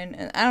than mine,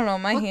 and I don't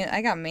know,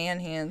 I got man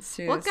hands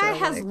too. What guy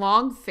has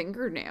long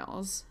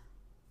fingernails?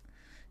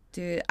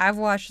 Dude, I've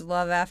watched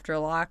Love After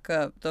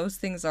Lockup. Those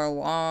things are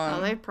long.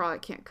 Oh, they probably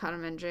can't cut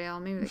them in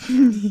jail. Maybe they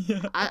can.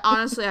 Yeah.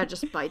 I'd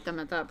just bite them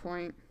at that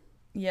point.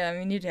 Yeah, I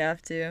mean, you'd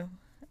have to.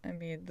 I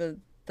mean,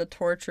 the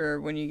torture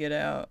when you get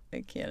out,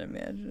 I can't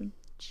imagine.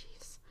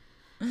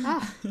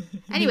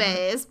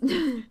 Anyways,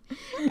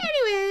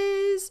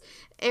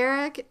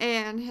 Eric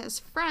and his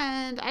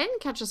friend, I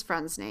didn't catch his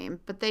friend's name,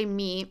 but they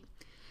meet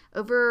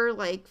over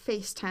like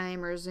FaceTime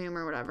or Zoom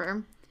or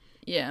whatever.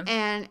 Yeah.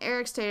 And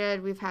Eric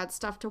stated, we've had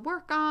stuff to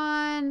work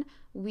on.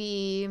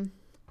 We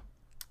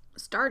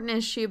start an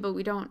issue, but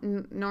we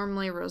don't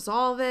normally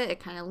resolve it.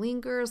 It kind of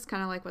lingers,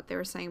 kind of like what they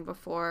were saying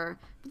before.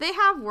 But they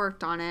have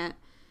worked on it.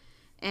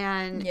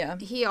 And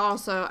he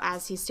also,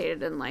 as he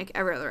stated in like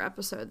every other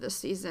episode this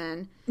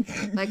season,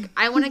 like,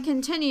 I want to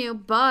continue,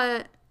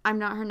 but I'm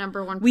not her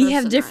number one person. We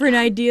have different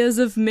ideas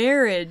of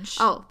marriage.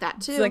 Oh,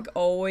 that too. It's like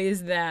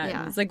always that.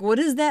 Yeah. It's like, what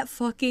does that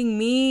fucking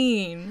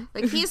mean?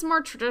 Like, he's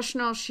more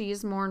traditional,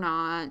 she's more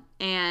not.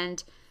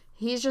 And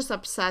he's just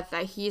upset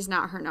that he's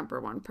not her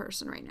number one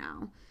person right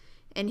now.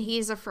 And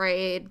he's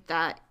afraid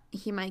that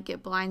he might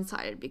get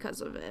blindsided because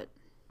of it.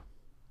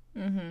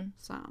 Mm-hmm.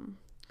 So...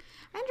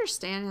 I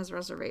understand his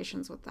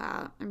reservations with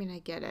that. I mean, I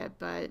get it,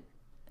 but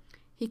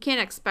he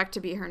can't expect to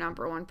be her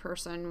number one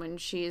person when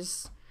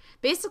she's...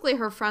 Basically,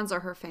 her friends are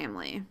her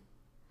family.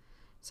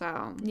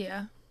 So,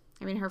 yeah.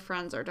 I mean, her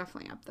friends are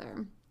definitely up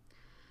there.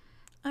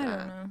 I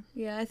don't know.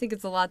 Yeah, I think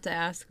it's a lot to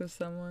ask of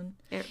someone.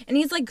 And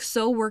he's, like,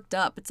 so worked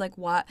up. It's like,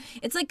 what?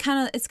 It's, like,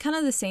 kind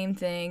of the same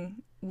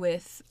thing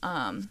with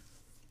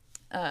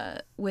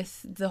the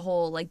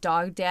whole, like,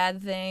 dog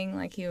dad thing.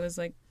 Like, he was,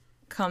 like,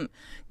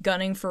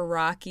 gunning for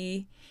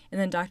Rocky,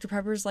 and then Dr.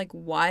 Pepper's like,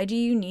 why do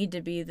you need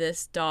to be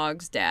this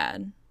dog's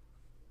dad?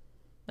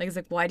 Like, it's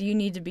like, why do you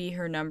need to be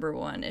her number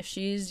one? If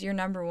she's your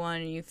number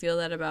one and you feel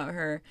that about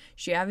her,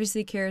 she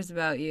obviously cares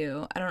about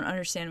you. I don't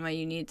understand why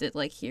you need to,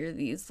 like, hear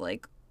these,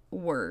 like,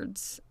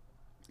 words.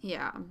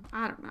 Yeah,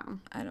 I don't know.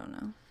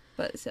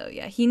 But so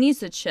yeah, he needs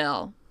to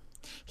chill.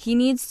 He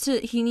needs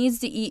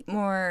to eat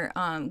more,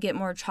 get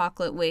more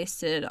chocolate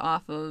wasted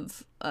off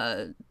of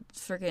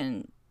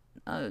freaking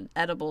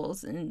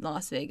edibles in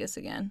Las Vegas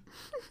again.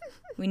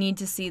 We need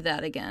to see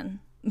that again.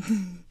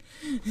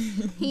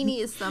 He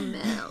needs some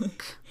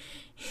milk.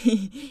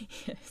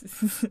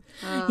 Yes.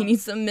 He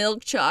needs some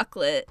milk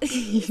chocolate.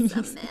 He needs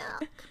some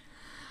milk.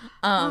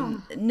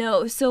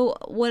 No, so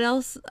what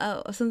else?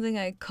 Something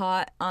I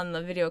caught on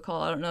the video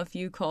call. I don't know if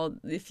you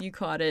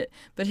caught it,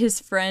 but his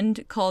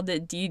friend called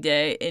it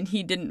D-Day and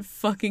he didn't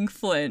fucking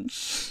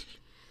flinch.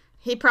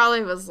 He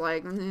probably was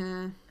like,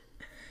 nah.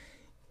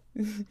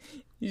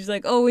 He's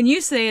like, oh, when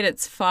you say it,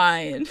 it's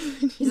fine.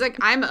 He's like,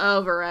 I'm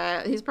over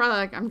it. He's probably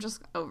like, I'm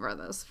just over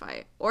this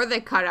fight. Or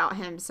they cut out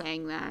him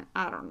saying that.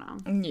 I don't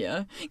know.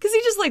 Yeah. Because he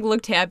just, like,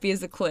 looked happy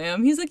as a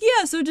clam. He's like,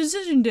 yeah, so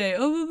decision day.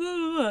 Oh, blah,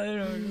 blah, blah.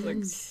 And I was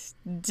just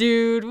like,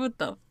 dude, what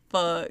the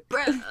fuck?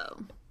 Bro.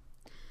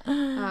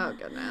 Oh,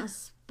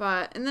 goodness.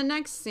 But in the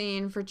next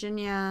scene,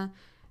 Virginia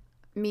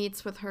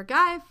meets with her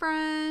guy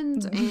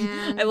friend,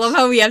 and I love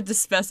how we have to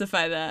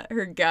specify that,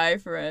 her guy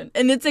friend,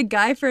 and it's a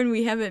guy friend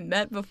we haven't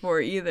met before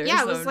either.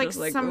 Yeah, so it was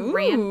like some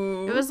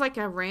it was like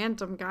a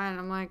random guy, and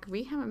I'm like,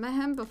 we haven't met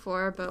him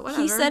before, but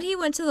whatever. He said he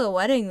went to the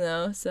wedding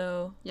though,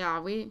 so yeah,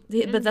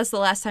 but that's the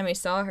last time we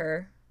saw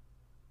her.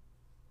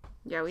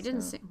 Yeah, we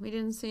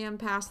didn't see him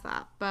past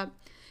that. But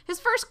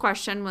his first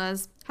question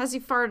was, has he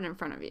farted in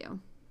front of you?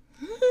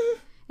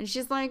 And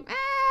she's like,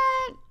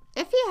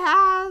 if he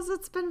has,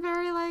 it's been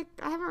very, like,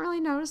 I haven't really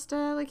noticed it.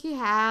 Like, he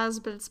has,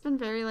 but it's been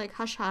very, like,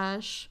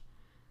 hush-hush.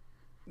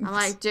 I'm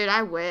like, dude,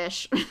 I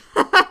wish.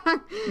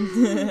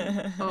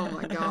 Oh,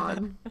 my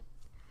God.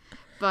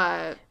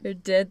 But they're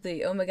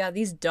deadly. Oh, my God,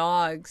 these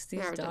dogs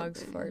deadly.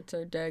 farts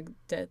are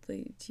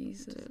deadly.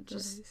 Jesus dude,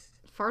 Christ.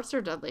 Farts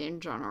are deadly in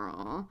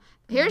general.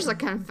 Here's a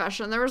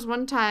confession. There was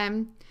one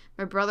time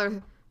my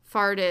brother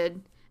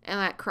farted and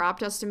that crop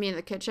dusted me in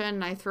the kitchen,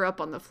 and I threw up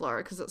on the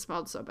floor because it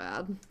smelled so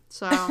bad.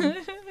 So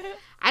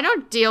I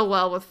don't deal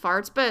well with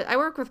farts, but I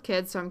work with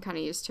kids, so I'm kind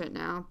of used to it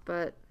now.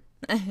 But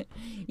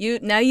you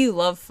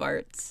love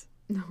farts.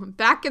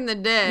 Back in the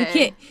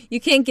day, you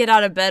can't get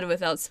out of bed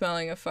without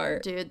smelling a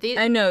fart, dude.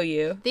 I know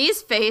you.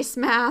 These face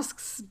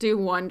masks do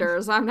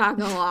wonders. I'm not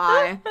gonna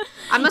lie.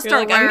 I'm gonna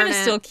start wearing I'm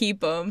gonna still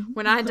keep them.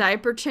 When I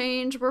diaper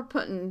change, we're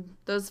putting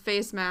those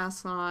face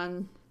masks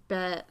on.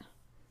 Bet.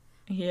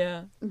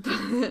 Yeah.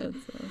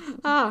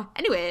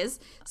 Anyways,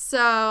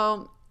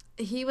 so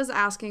he was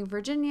asking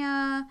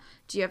Virginia,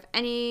 do you have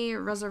any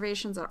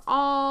reservations at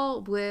all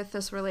with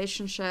this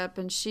relationship?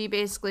 And she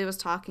basically was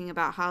talking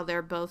about how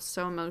they're both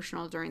so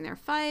emotional during their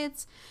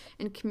fights,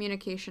 and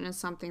communication is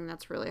something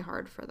that's really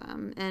hard for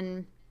them.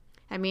 And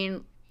I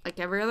mean, like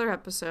every other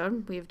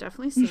episode, we've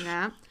definitely seen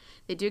that.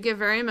 They do get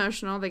very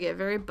emotional. They get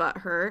very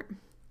butthurt.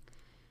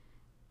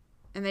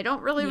 And they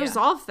don't really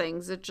resolve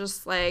things. It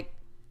just, like,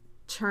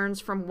 turns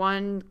from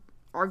one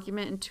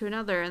argument into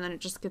another, and then it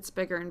just gets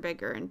bigger and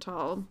bigger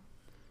until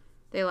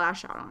they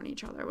lash out on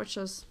each other, which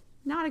is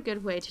not a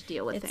good way to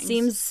deal with things. It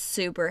seems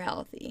super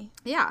healthy.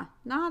 Yeah,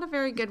 not a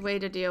very good way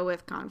to deal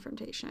with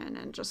confrontation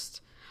and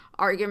just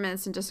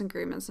arguments and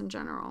disagreements in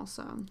general.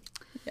 So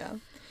yeah,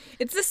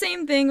 it's the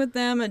same thing with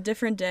them, a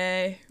different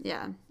day.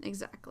 Yeah,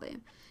 exactly.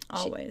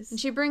 Always.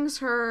 She brings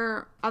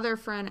her other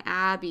friend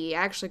Abby.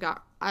 I actually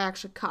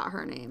caught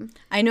her name.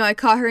 I know, I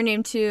caught her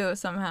name too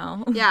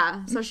somehow.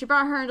 Yeah, so she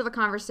brought her into the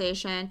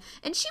conversation,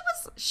 and she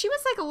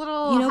was like a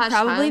little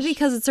probably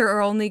because it's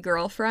her only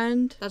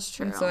girlfriend. That's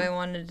true. And so I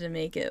wanted to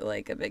make it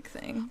like a big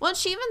thing. Well,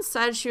 she even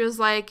said, she was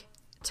like,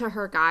 to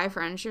her guy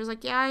friend, she was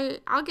like, yeah,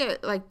 I'll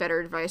get like better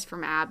advice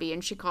from Abby.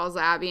 And she calls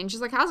Abby and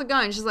she's like, how's it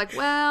going? She's like,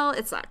 well,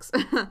 it sucks.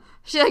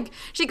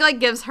 she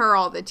gives her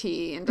all the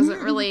tea and doesn't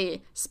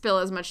really spill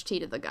as much tea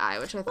to the guy,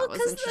 which I thought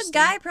was interesting. Because the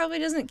guy probably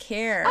doesn't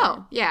care.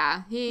 Oh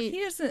yeah, he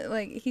doesn't,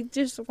 like, he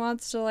just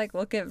wants to like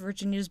look at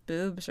Virginia's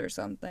boobs or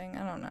something.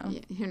 I don't know.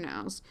 Yeah, who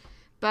knows?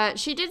 But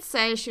she did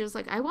say, she was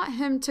like, I want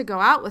him to go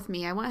out with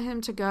me. I want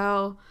him to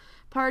go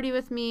party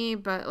with me.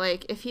 But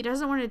like, if he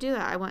doesn't want to do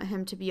that, I want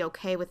him to be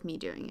okay with me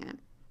doing it.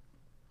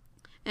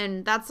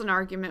 And that's an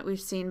argument we've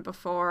seen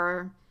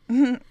before.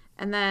 And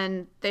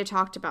then they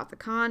talked about the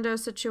condo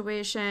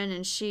situation,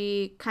 and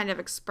she kind of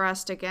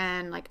expressed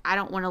again, like, I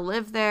don't want to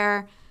live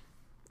there.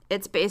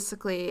 It's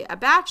basically a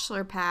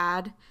bachelor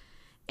pad,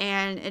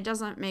 and it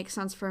doesn't make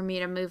sense for me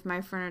to move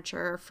my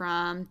furniture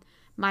from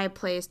my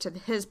place to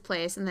his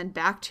place and then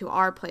back to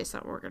our place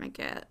that we're going to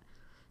get.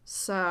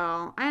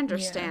 So I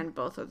understand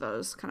both of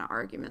those kind of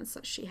arguments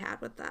that she had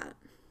with that.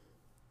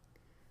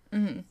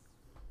 Mm-hmm.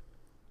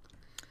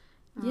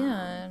 Yeah,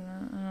 I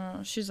don't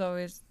know. She's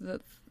always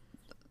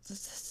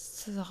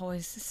it's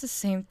the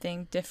same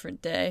thing,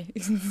 different day.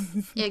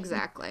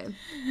 Exactly.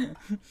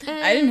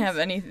 I didn't have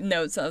any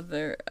notes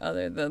other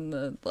than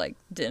the like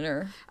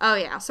dinner. Oh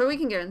yeah, so we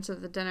can get into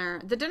the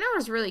dinner. The dinner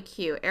was really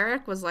cute.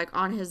 Eric was like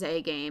on his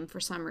A game for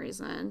some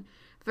reason.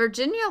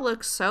 Virginia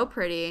looked so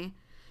pretty,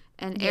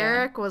 and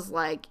Eric was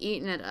like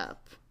eating it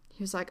up.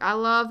 He was like, I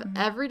love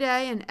every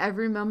day and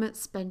every moment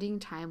spending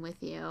time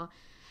with you.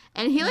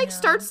 And he, like,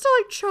 starts to,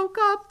 like, choke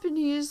up, and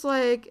he's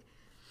like,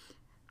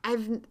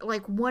 I've,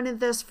 like,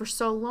 wanted this for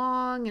so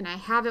long, and I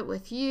have it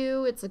with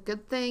you. It's a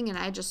good thing, and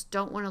I just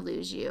don't want to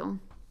lose you.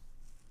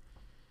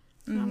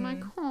 And I'm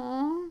like,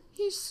 oh,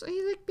 he's,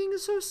 like, being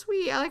so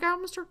sweet. I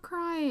almost start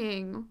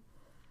crying.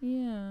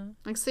 Yeah.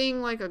 Like,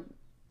 seeing, like,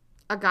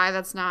 a guy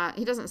that's not,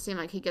 he doesn't seem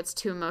like he gets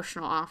too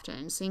emotional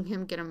often. Seeing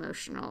him get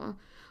emotional,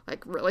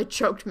 like, really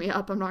choked me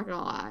up, I'm not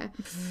gonna lie.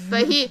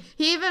 But he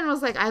even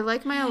was like, I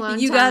like my alone time.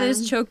 You got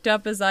as choked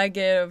up as I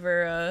get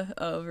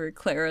over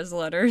Clara's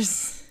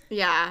letters.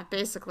 Yeah,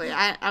 basically.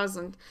 I was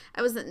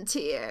in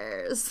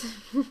tears.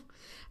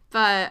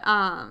 But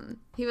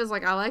he was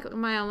like, I like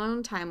my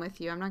alone time with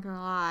you. I'm not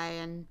gonna lie.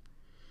 And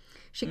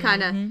she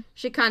kind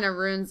of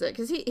ruins it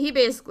because he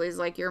basically is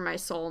like, you're my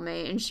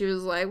soulmate. And she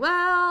was like, well,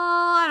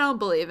 I don't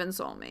believe in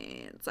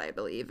soulmates. I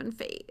believe in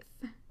faith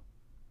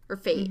or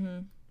fate.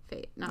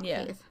 Fate, not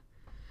faith.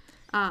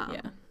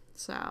 Yeah.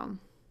 So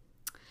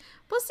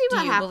we'll see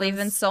what happens. Do you believe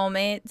in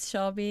soulmates,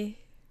 Shelby?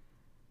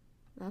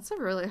 That's a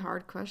really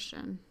hard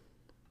question.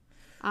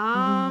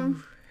 I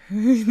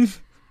feel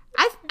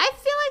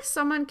like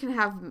someone can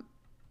have.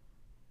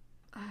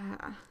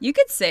 You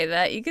could say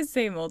that. You could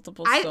say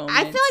multiple soulmates.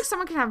 I feel like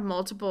someone can have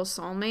multiple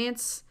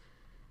soulmates.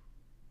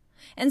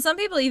 And some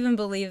people even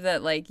believe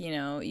that, like, you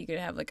know, you could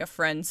have like a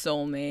friend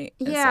soulmate.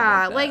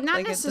 Yeah, like not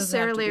like,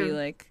 necessarily it doesn't have to be,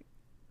 like,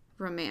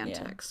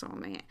 romantic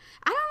soulmate.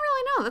 I don't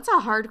really know. That's a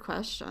hard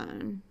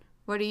question.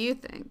 What do you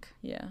think?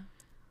 Yeah.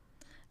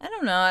 I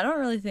don't know. I don't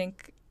really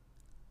think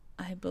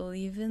I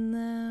believe in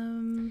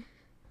them.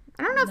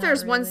 I don't know if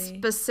there's one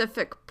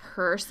specific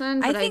person.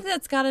 But I think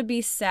that's got to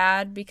be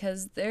sad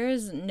because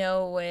there's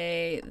no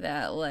way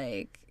that,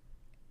 like,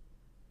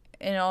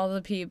 in all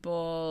the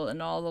people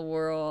in all the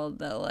world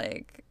that,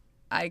 like,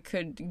 I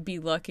could be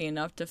lucky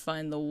enough to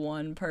find the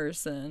one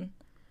person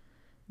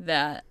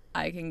that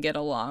I can get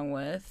along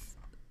with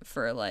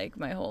for, like,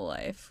 my whole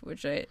life,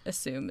 which I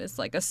assume is,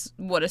 like,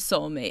 what a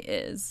soulmate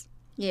is.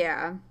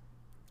 Yeah.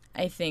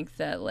 I think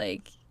that,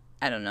 like,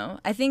 I don't know.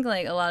 I think,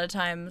 like, a lot of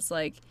times,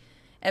 like,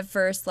 at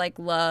first, like,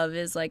 love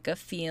is, like, a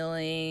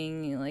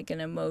feeling, like, an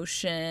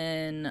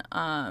emotion,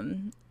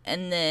 and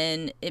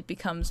then it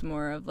becomes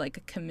more of, like,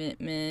 a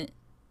commitment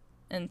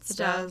and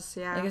stuff. It does,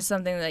 yeah. Like, it's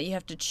something that you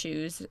have to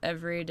choose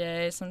every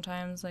day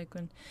sometimes, like,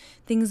 when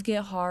things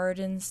get hard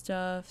and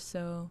stuff,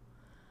 so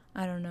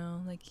I don't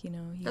know, like, you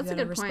know, you got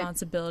a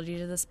responsibility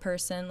to this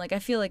person. Like, I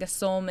feel like a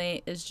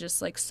soulmate is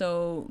just, like,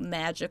 so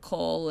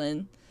magical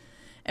and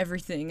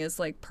everything is,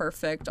 like,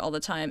 perfect all the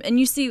time. And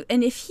you see,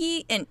 and if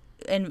he, and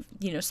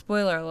you know,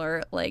 spoiler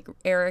alert, like,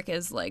 Eric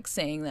is, like,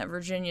 saying that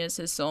Virginia is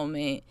his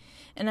soulmate,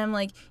 and I'm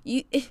like,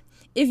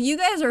 if you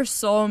guys are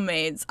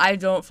soulmates, I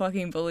don't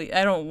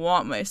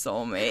want my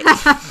soulmate.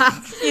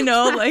 You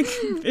know, like,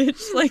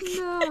 bitch, like,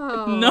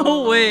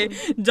 no way,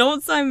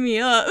 don't sign me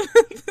up.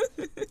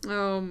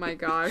 Oh my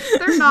gosh,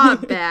 they're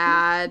not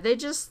bad. They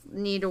just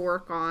need to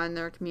work on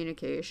their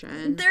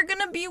communication. They're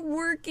gonna be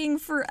working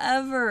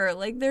forever.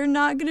 Like, they're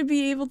not gonna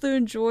be able to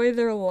enjoy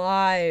their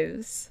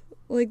lives.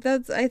 Like,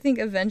 I think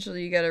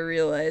eventually you gotta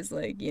realize,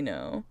 like, you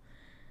know,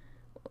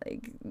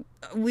 like,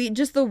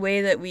 just the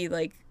way that we,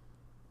 like,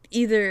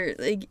 either,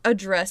 like,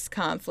 address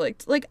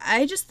conflict. Like,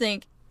 I just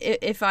think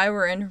if I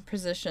were in her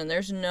position,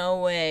 there's no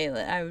way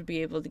that I would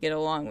be able to get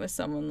along with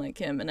someone like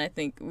him, and I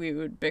think we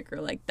would bicker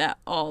like that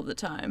all the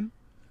time.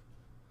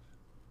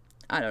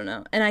 I don't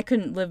know. And I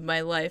couldn't live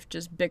my life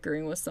just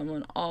bickering with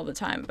someone all the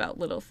time about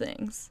little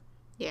things.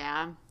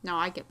 Yeah. No,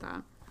 I get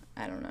that.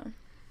 I don't know.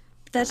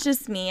 That's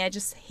just me. I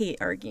just hate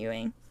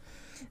arguing.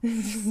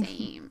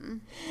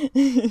 Same.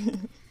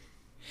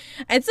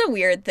 It's a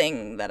weird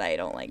thing that I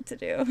don't like to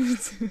do.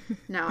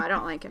 No, I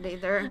don't like it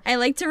either. I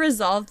like to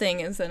resolve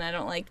things, and I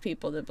don't like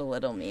people to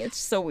belittle me. It's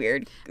just a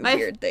weird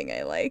thing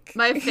I like.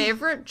 My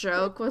favorite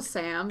joke was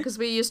Sam, because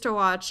we used to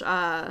watch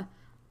Love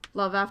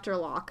After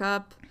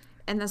Lockup,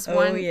 and this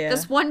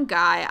one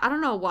guy, I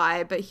don't know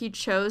why, but he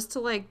chose to,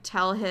 like,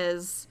 tell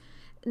his,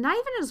 not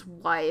even his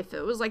wife,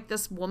 it was, like,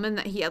 this woman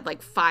that he had,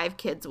 like, 5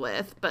 kids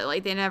with, but,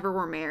 like, they never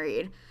were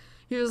married.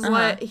 He was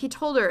like, he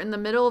told her in the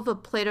middle of a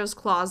Plato's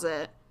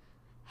Closet,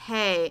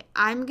 hey,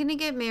 I'm gonna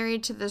get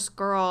married to this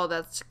girl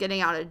that's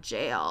getting out of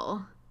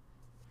jail,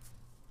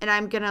 and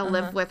I'm gonna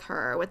live with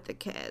her with the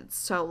kids,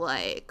 so,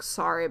 like,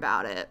 sorry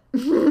about it.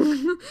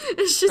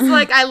 She's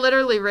like, I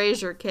literally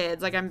raise your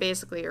kids, like, I'm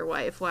basically your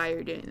wife, why are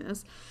you doing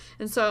this?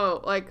 And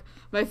so, like,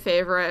 my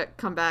favorite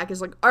comeback is,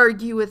 like,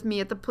 argue with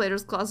me at the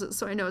Plato's Closet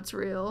so I know it's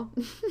real.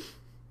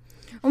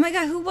 Oh my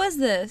god, who was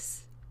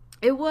this?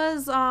 It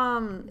was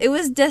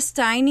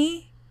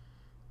Destiny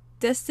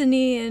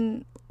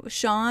and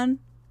Sean.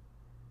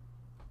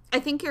 I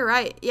think you're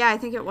right. Yeah, I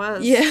think it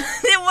was. Yeah,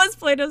 it was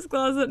Plato's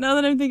Closet. Now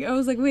that I'm thinking, I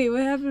was like, wait,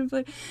 what happened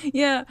to Plato?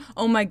 Yeah.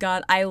 Oh my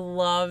god, I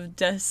love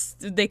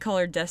they call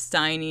her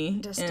Destiny.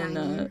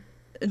 Destiny.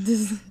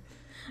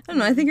 I don't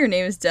know, I think her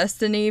name is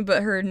Destiny,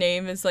 but her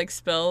name is, like,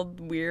 spelled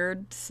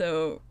weird,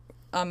 so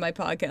on my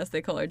podcast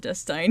they call her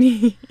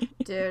Destiny.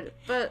 Dude,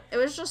 but it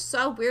was just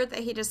so weird that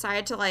he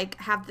decided to, like,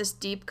 have this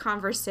deep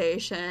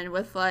conversation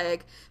with,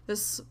 like,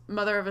 this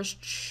mother of his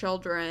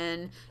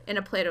children in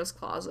a Plato's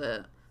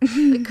Closet.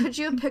 Like, could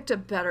you have picked a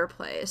better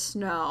place?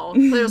 No.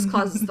 Plato's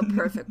Closet is the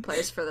perfect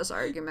place for this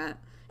argument.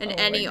 In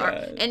any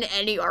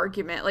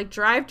argument. Like,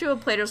 drive to a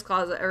Plato's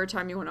Closet every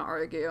time you want to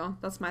argue.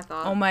 That's my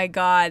thought. Oh my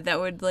god, that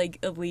would, like,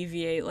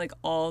 alleviate, like,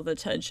 all the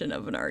tension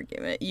of an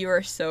argument. You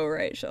are so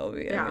right,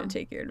 Shelby. Yeah. I'm going to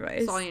take your advice.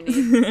 That's all you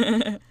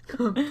need.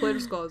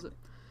 Plato's Closet.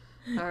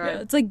 All right. Yeah,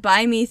 it's like,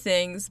 buy me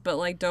things, but,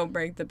 like, don't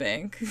break the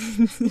bank.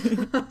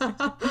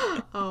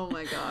 Oh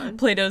my god.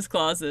 Plato's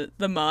Closet,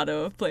 the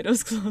motto of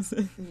Plato's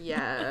Closet.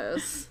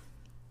 Yes.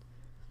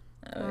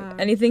 Oh my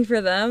Anything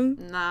for them?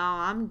 No,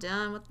 I'm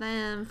done with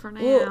them for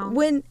now.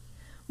 Well,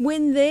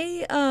 when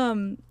they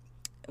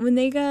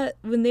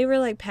were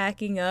like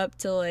packing up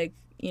to like,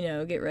 you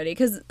know, get ready,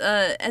 because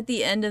at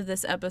the end of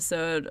this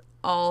episode,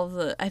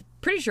 I'm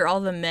pretty sure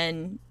all the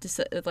men just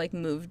like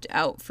moved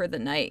out for the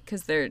night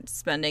because they're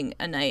spending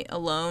a night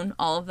alone.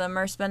 All of them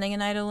are spending a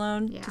night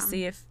alone to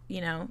see if,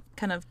 you know,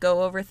 kind of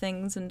go over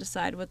things and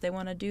decide what they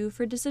want to do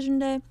for decision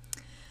day.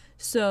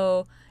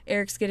 So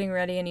Eric's getting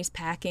ready and he's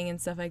packing and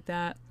stuff like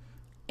that,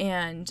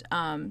 and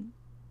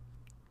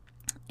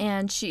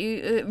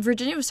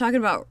Virginia was talking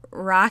about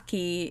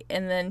Rocky,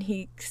 and then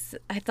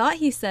I thought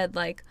he said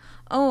like,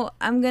 "Oh,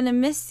 I'm gonna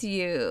miss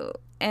you,"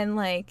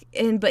 but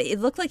it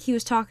looked like he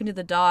was talking to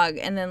the dog,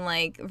 and then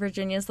like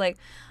Virginia's like,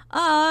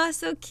 "Aw,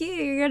 so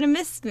cute, you're gonna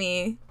miss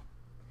me,"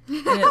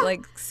 and it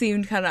like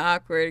seemed kind of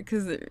awkward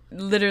because it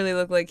literally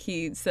looked like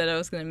he said, "I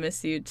was gonna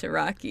miss you" to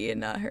Rocky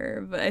and not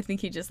her, but I think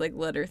he just like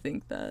let her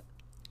think that.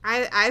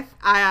 I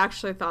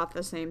actually thought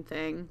the same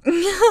thing.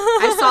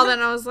 I saw that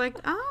and I was like,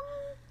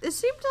 it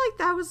seemed like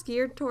that was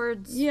geared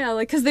towards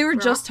like because they were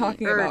Rocky, just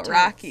talking about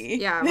Rocky.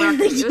 Yeah,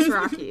 Rocky. It was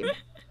Rocky.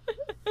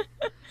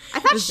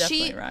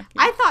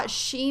 I thought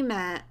she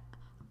meant,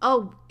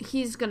 oh,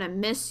 he's gonna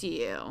miss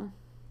you.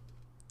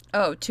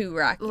 Oh, to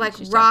Rocky. Like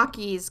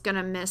Rocky's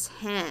gonna miss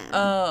him.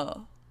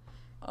 Oh,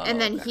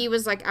 and then he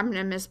was like, I'm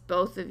gonna miss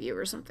both of you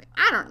or something.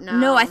 I don't know.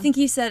 No, I think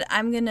he said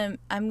I'm gonna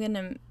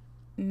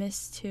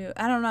miss too.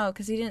 I don't know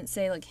because he didn't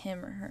say like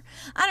him or her.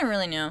 I don't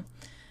really know.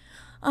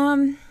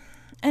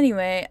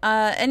 Anyway,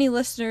 any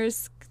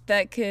listeners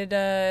that could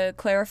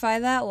clarify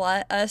that,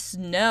 let us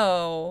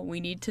know. We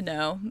need to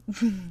know.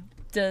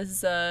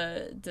 Does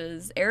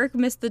Eric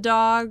miss the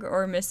dog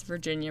or miss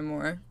Virginia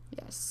more?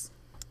 Yes.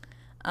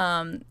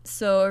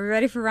 So are we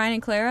ready for Ryan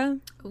and Clara?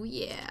 Oh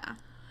yeah.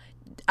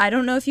 I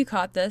don't know if you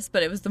caught this,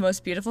 but it was the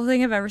most beautiful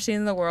thing I've ever seen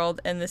in the world,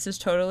 and this is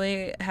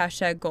totally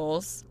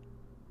 #goals,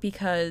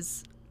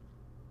 because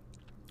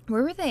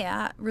where were they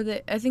at?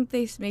 I think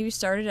they maybe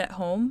started at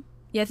home.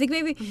 Yeah, I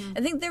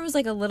think there was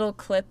like a little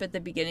clip at the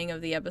beginning of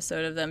the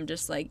episode of them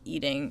just like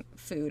eating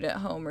food at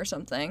home or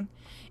something.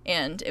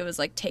 And it was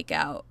like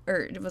takeout, or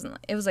it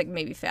was like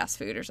maybe fast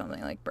food or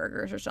something, like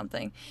burgers or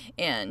something.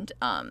 And,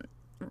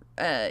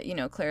 you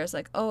know, Clara's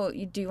like, "Oh,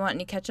 do you want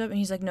any ketchup?" And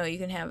he's like, "No, you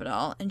can have it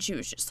all." And she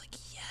was just like,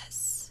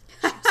 yes.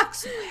 She was like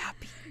so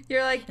happy.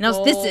 You're like, and I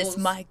was, this is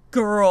my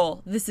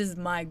girl. This is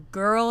my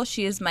girl.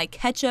 She is my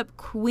ketchup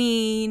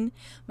queen,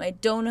 my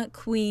donut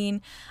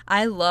queen.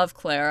 I love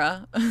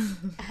Clara.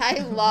 I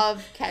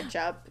love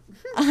ketchup.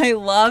 I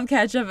love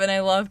ketchup and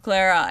I love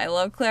Clara. I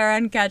love Clara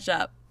and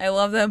ketchup. I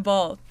love them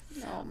both.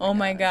 Oh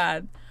my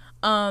God.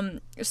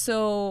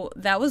 So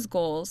that was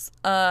goals.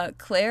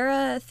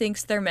 Clara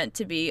thinks they're meant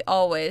to be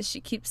always.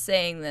 She keeps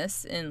saying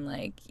this in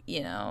like,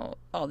 you know,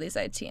 all these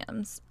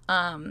ITMs.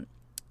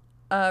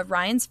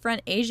 Ryan's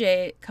friend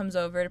AJ comes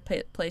over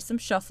to play some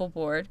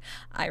shuffleboard.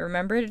 I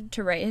remembered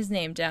to write his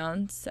name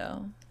down,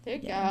 so there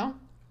you go.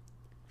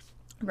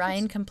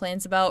 Ryan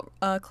complains about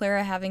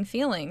Clara having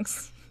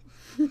feelings.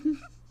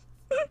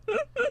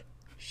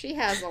 She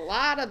has a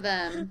lot of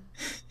them.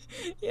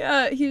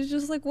 Yeah, he's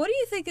just like, what do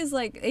you think is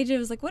like, AJ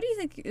was like, what do you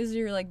think is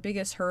your like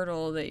biggest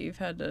hurdle that you've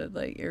had to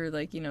like, or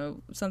like, you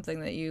know,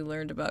 something that you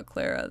learned about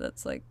Clara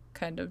that's like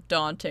kind of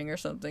daunting or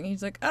something?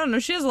 He's like, I don't know,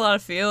 she has a lot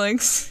of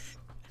feelings.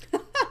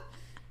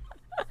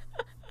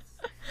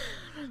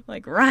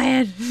 Like,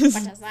 Ryan, what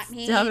does that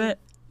mean? Stop it.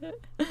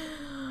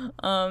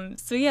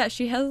 So yeah,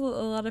 she has a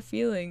lot of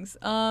feelings.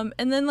 And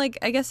then like,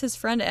 I guess his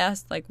friend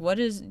asked like, what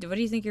do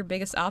you think your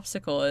biggest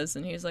obstacle is?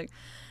 And he was like,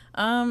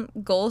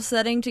 goal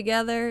setting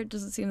together.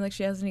 Doesn't seem like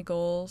she has any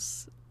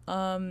goals.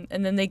 And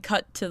then they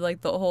cut to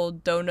like the whole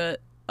donut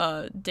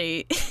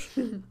date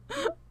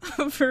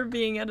for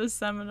being at a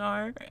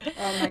seminar.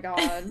 Oh my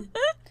God.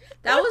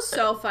 That was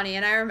so funny,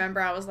 and I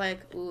remember I was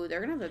like, ooh, they're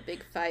gonna have a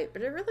big fight,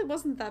 but it really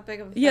wasn't that big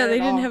of a fight. Yeah, they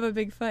didn't have a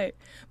big fight.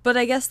 But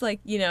I guess, like,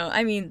 you know,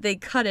 I mean, they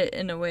cut it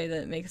in a way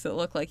that makes it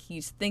look like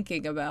he's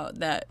thinking about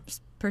that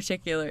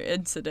particular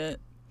incident.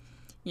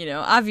 You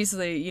know,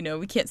 obviously, you know,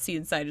 we can't see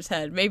inside his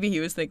head. Maybe he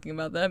was thinking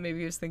about that. Maybe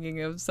he was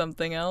thinking of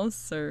something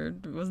else, or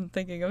wasn't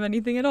thinking of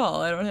anything at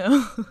all. I don't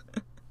know.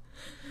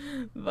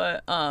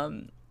 But,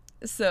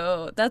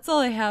 so that's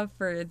all I have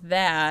for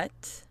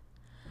that.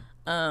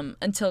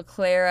 Until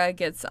Clara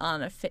gets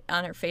on her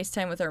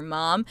FaceTime with her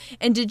mom.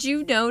 And did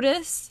you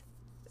notice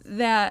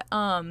that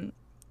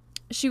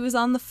she was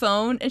on the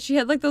phone and she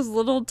had like those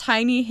little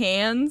tiny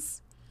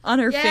hands on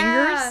her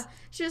fingers?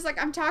 She was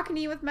like, I'm talking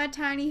to you with my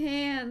tiny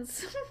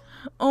hands.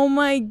 Oh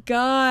my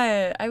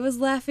God. I was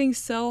laughing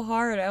so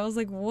hard. I was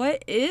like,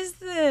 what is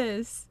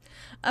this?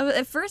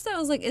 At first I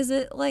was like, is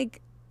it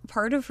like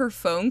part of her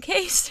phone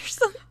case or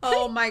something?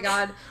 Oh my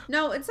God.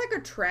 No, it's like a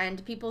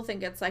trend. People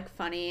think it's like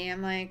funny.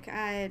 I'm like,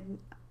 I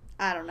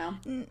don't know.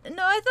 No,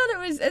 I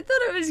thought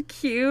it was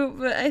cute,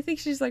 but I think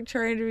she's like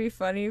trying to be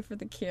funny for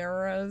the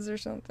cameras or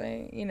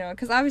something, you know,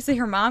 because obviously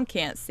her mom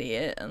can't see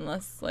it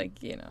unless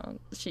like, you know,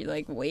 she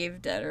like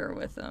waved at her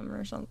with them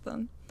or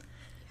something.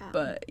 Yeah.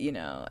 But, you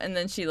know, and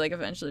then she like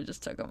eventually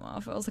just took them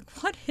off. I was like,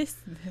 what is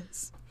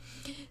this?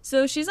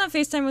 So she's on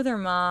FaceTime with her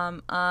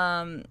mom,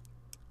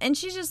 and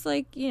she's just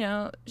like,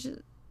 I thought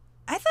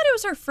it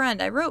was her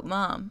friend. I wrote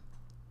mom.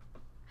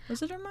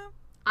 Was it her mom?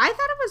 I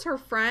thought it was her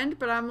friend,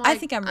 but I'm like, I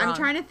think I'm wrong. I'm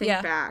trying to think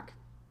back.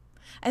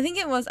 I think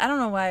it was. I don't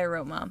know why I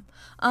wrote mom.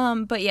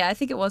 But yeah, I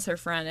think it was her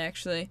friend,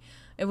 actually.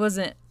 It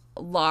wasn't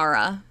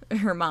Laura,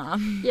 her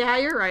mom. Yeah,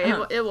 you're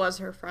right. It was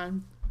her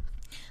friend.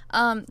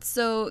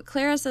 So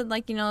Clara said,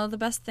 like, the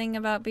best thing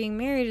about being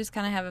married is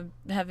kind of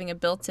having a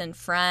built-in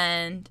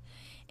friend,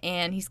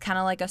 and he's kind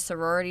of like a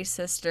sorority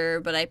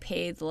sister, but I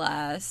paid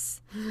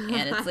less,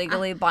 and it's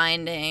legally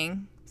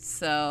binding.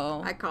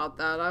 So I caught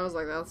that. I was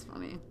like, that's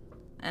funny.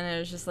 And it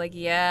was just like,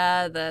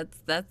 yeah,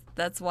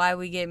 that's why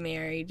we get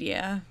married,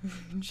 yeah.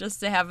 Just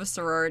to have a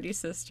sorority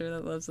sister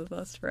that lives with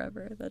us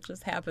forever. That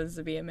just happens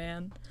to be a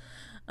man.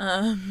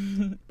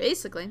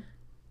 Basically.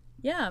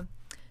 Yeah.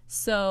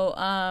 So,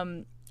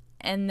 and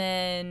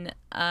then,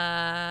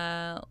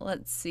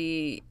 let's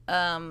see.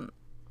 So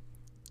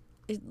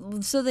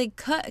they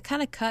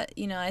kind of cut,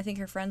 I think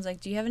her friend's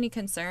like, do you have any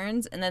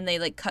concerns? And then they,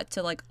 like, cut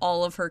to, like,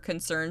 all of her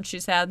concerns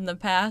she's had in the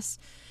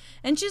past.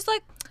 And she's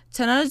like,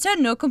 10 out of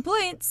 10, no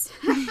complaints.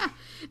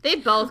 They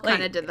both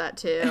kind of did that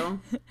too.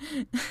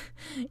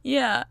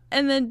 Yeah.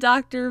 And then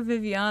Dr.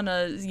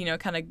 Viviana,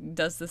 kind of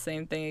does the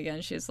same thing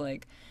again. She's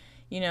like,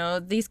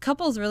 these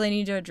couples really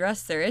need to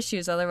address their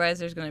issues. Otherwise,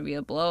 there's going to be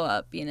a blow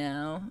up,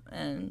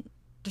 And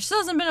there still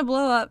hasn't been a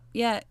blow up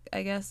yet,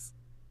 I guess.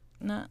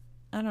 Not,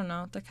 I don't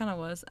know. There kind of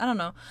was. I don't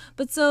know.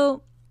 But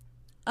so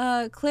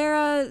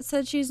Clara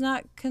said she's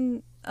not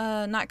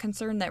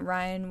concerned that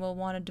Ryan will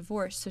want a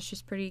divorce, so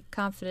she's pretty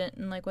confident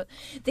in like what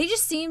they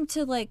just seem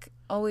to like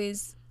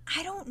always.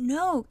 I don't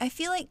know. I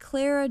feel like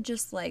Clara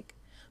just like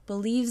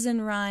believes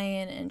in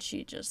Ryan, and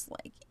she just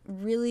like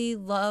really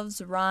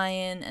loves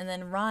Ryan. And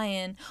then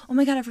Ryan, oh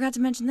my god, I forgot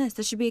to mention this.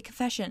 This should be a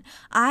confession.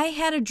 I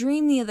had a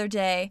dream the other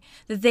day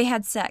that they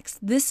had sex.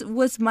 This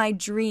was my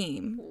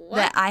dream.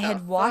 That I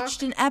had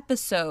watched an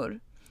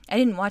episode. I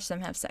didn't watch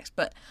them have sex,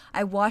 but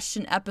I watched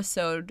an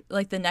episode,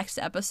 like the next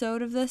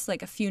episode of this,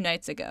 like a few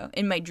nights ago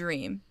in my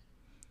dream.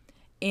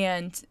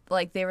 And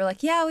like they were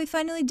like, yeah, we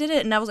finally did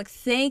it. And I was like,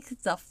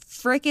 thank the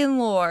freaking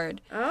Lord.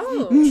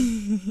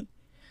 Oh.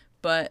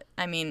 But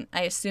I mean,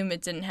 I assume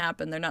it didn't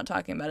happen. They're not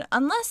talking about it.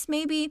 Unless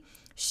maybe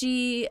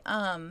she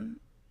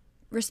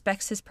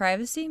respects his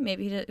privacy.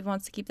 Maybe he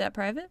wants to keep that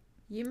private.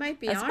 You might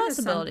be onto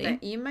something.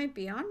 You might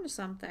be onto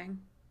something.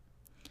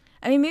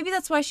 I mean, maybe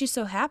that's why she's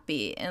so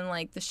happy, and,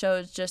 like, the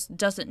show just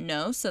doesn't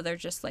know, so they're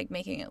just, like,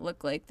 making it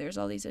look like there's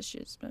all these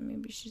issues, but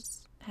maybe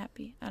she's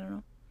happy. I don't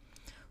know.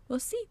 We'll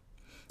see.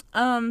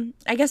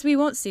 I guess we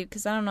won't see,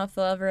 because I don't know if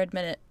they'll ever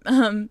admit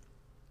it.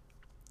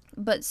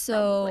 But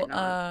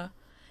so,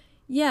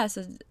 yeah,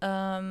 so,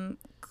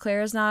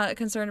 Claire's not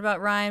concerned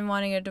about Ryan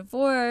wanting a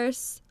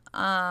divorce,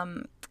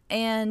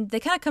 and they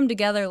kind of come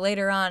together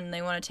later on, and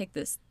they want to take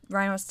this,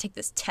 Ryan wants to take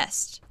this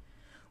test,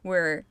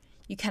 where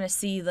you kind of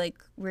see, like,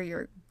 where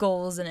your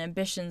goals and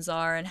ambitions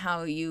are and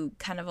how you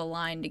kind of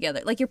align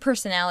together. Like, your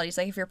personalities.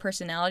 Like, if your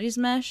personalities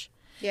mesh.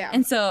 Yeah.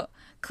 And so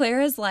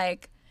Claire's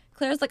like,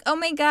 oh,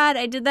 my God,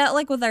 I did that,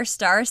 like, with our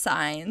star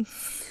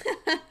signs.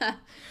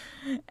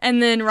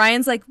 And then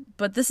Ryan's like,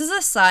 but this is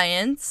a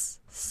science,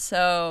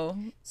 so.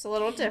 It's a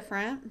little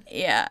different.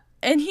 Yeah.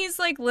 And he's,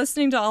 like,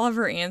 listening to all of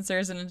her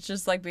answers, and it's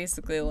just, like,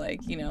 basically,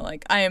 like,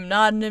 like, I am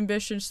not an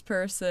ambitious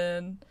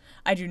person.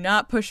 I do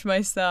not push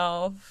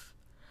myself.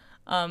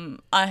 I,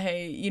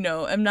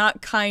 am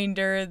not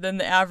kinder than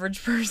the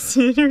average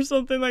person or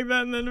something like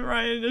that. And then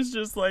Ryan is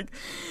just like,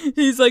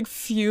 he's like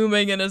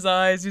fuming in his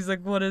eyes. He's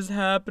like, what is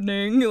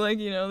happening? Like,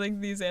 like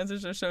these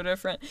answers are so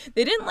different.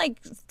 They didn't like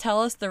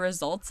tell us the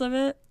results of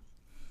it.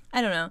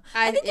 I don't know.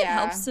 I think it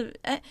helps to,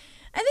 I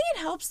think it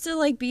helps to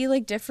like be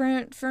like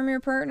different from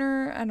your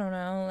partner. I don't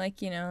know. Like,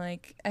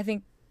 like I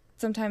think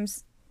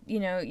sometimes,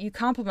 you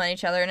compliment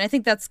each other. And I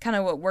think that's kind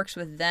of what works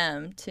with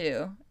them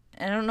too.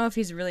 And I don't know if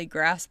he's really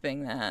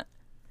grasping that.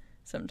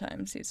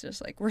 Sometimes he's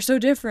just like, we're so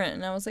different.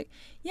 And I was like,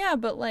 yeah,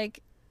 but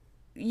like,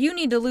 you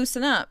need to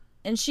loosen up.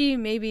 And she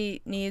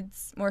maybe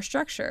needs more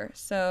structure.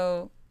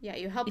 So yeah,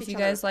 you help each other. If you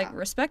guys like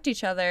respect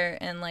each other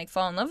and like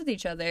fall in love with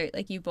each other,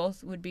 like you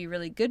both would be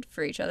really good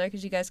for each other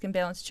because you guys can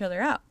balance each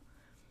other out.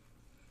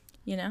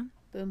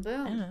 Boom,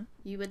 boom. I don't know.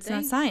 You would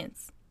think. It's not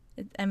science.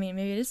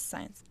 Maybe it is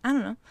science. I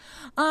don't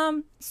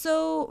know.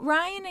 So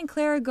Ryan and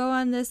Clara go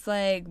on this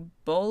like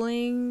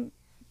bowling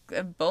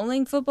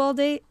football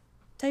date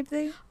type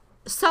thing.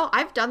 So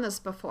I've done this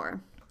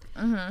before.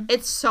 Mm-hmm.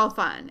 It's so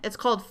fun. It's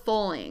called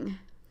foaling.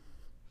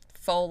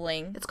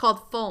 It's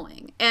called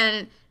foaling.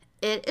 And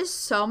it is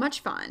so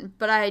much fun.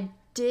 But I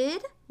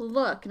did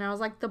look, and I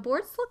was like, the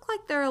boards look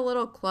like they're a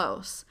little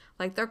close.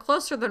 Like, they're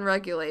closer than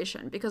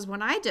regulation. Because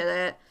when I did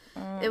it,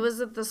 it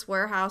was at this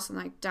warehouse in,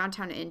 like,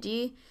 downtown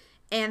Indy.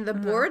 And the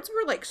boards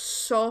were, like,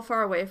 so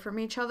far away from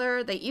each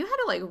other that you had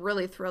to, like,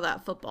 really throw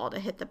that football to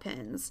hit the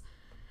pins.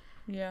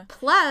 Yeah.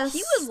 Plus,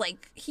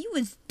 he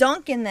was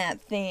dunking that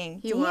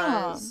thing. He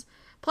was.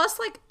 Plus,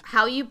 like,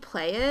 how you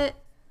play it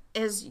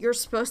is you're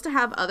supposed to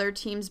have other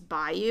teams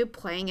by you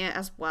playing it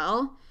as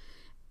well.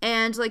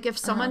 And, like, if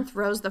someone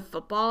throws the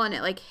football and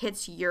it, like,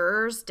 hits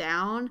yours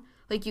down,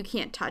 like, you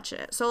can't touch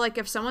it. So, like,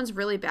 if someone's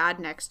really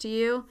bad next to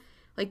you,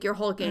 like, your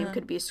whole game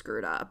could be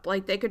screwed up.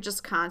 Like, they could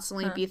just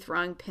constantly be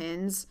throwing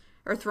pins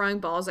or throwing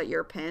balls at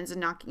your pins and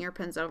knocking your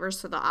pins over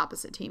so the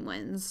opposite team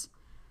wins.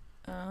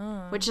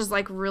 Oh. Which is,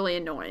 like, really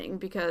annoying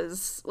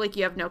because, like,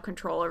 you have no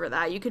control over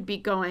that. You could be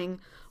going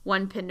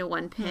one pin to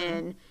one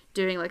pin,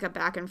 doing, like, a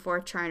back and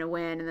forth trying to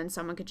win, and then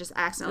someone could just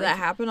accidentally... Does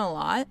that happen a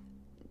lot?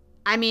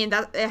 I mean,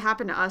 that it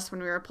happened to us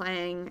when we were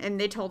playing, and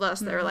they told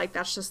us, they were like,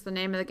 that's just the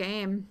name of the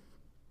game.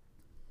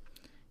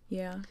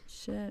 Yeah,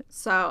 shit.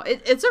 So,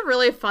 it's a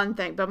really fun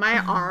thing, but my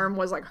arm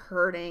was, like,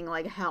 hurting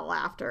like hell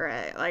after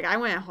it. Like, I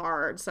went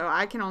hard, so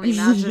I can only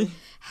imagine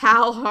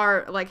how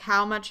hard, like,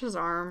 how much his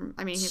arm...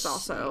 I mean, he's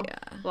also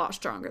a lot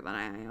stronger than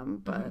I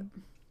am, but...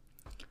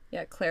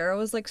 Yeah, Clara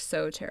was, like,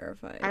 so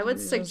terrified. I would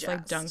She was suggest. just,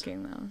 like,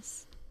 dunking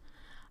those.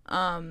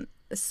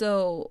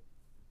 So...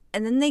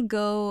 And then they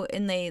go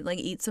and they, like,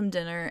 eat some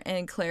dinner,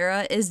 and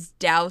Clara is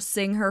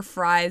dousing her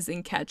fries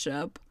in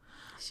ketchup.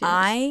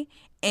 I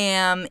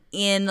am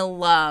in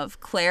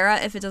love.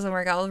 Clara, if it doesn't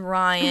work out with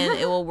Ryan,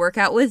 it will work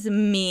out with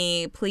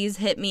me. Please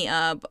hit me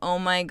up. Oh,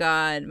 my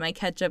God. My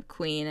ketchup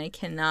queen. I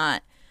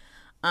cannot.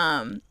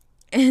 And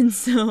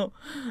so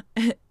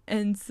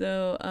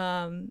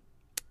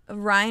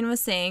Ryan was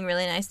saying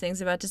really nice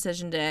things about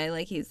Decision Day.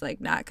 Like, he's,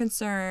 like, not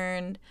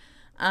concerned.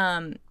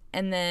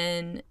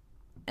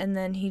 And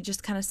then he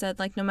just kind of said,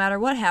 like, no matter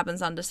what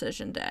happens on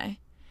Decision Day.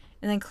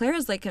 And then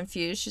Clara's, like,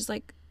 confused. She's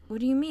like, what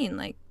do you mean?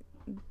 Like,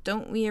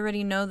 don't we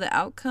already know the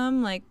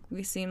outcome? Like,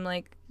 we seem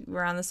like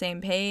we're on the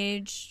same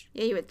page.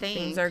 Yeah, you would think.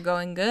 Things are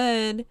going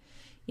good.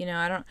 You know,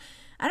 I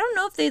don't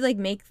know if they, like,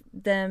 make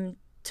them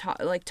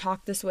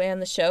talk this way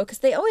on the show. Because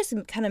they always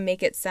kind of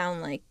make it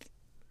sound like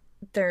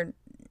they're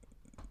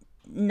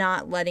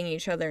not letting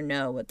each other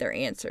know what their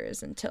answer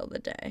is until the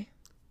day.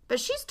 But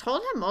she's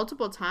told him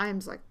multiple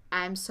times, like,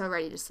 I'm so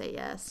ready to say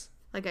yes.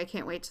 Like, I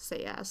can't wait to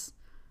say yes.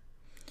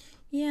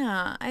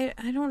 Yeah,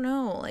 I don't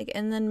know. Like,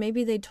 and then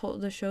maybe the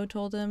show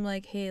told him,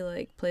 like, hey,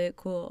 like, play it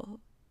cool,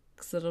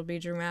 because it'll be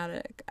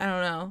dramatic. I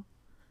don't know.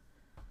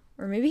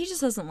 Or maybe he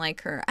just doesn't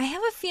like her. I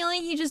have a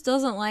feeling he just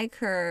doesn't like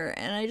her,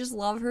 and I just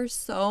love her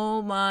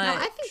so much. No,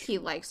 I think he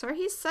likes her.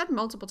 He's said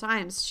multiple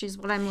times, she's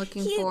what I'm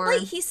looking for.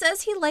 Like, he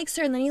says he likes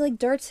her, and then he, like,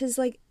 darts his,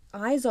 like,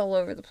 eyes all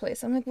over the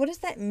place. I'm like, what does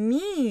that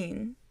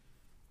mean?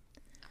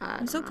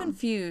 I'm so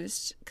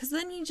confused. Because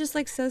then he just,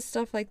 like, says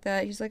stuff like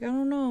that. He's like, I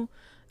don't know.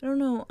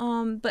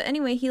 But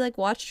anyway, he, like,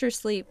 watched her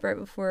sleep right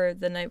before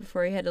the night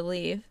before he had to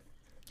leave.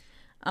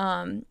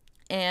 And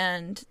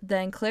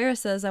then Clara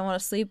says, I want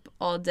to sleep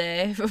all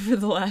day for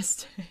the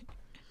last day.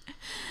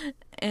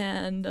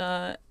 And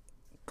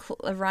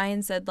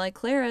Ryan said, like,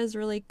 Clara is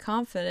really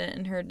confident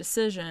in her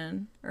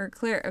decision. Or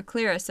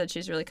Clara said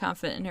she's really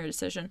confident in her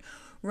decision.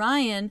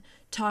 Ryan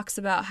talks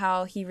about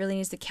how he really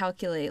needs to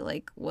calculate,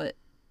 like, what,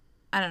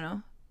 I don't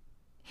know.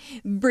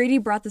 Brady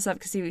brought this up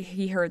because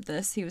he heard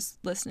this. He was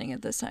listening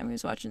at this time. He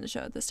was watching the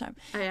show at this time.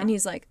 Oh, yeah. And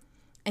he's like,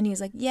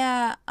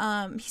 yeah,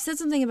 he said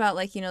something about,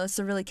 like, you know, it's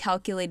a really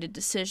calculated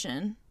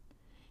decision.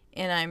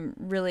 And I'm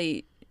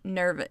really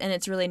nervous, and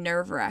it's really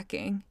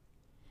nerve-wracking.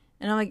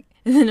 And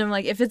I'm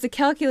like, if it's a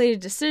calculated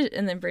decision,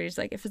 and then Brady's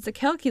like, if it's a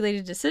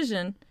calculated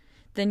decision,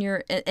 then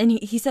and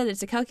he said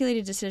it's a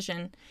calculated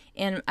decision,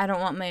 and I don't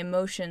want my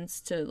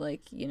emotions to,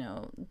 like, you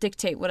know,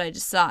 dictate what I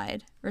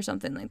decide, or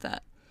something like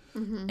that.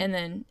 Mm-hmm. And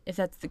then if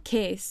that's the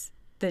case,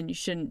 then it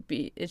shouldn't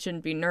be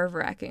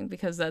nerve-wracking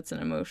because that's an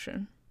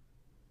emotion.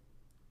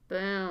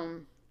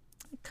 Boom.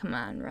 Come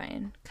on,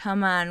 Ryan.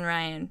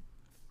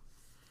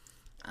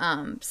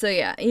 So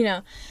yeah, you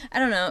know, I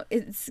don't know.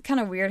 It's kind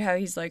of weird how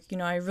he's like, you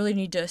know, I really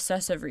need to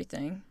assess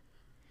everything.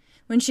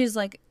 When she's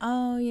like,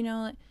 oh, you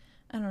know, like,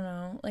 I don't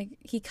know, like,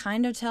 he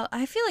kind of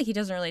I feel like he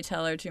doesn't really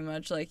tell her too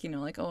much, like, you know,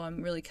 like, oh,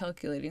 I'm really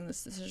calculating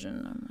this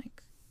decision. I'm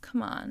like,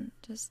 come on,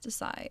 just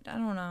decide. I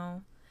don't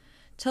know.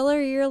 Tell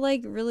her you're,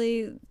 like,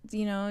 really,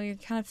 you know, you're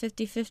kind of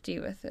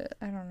 50-50 with it.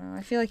 I don't know.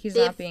 I feel like he's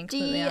not being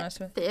completely honest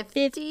with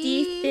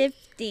 50-50.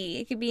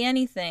 It could be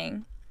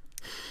anything.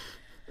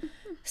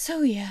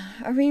 So, yeah.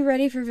 Are we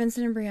ready for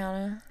Vincent and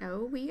Brianna?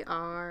 Oh, we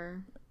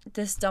are.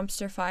 This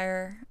dumpster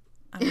fire.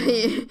 I don't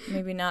know,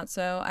 maybe not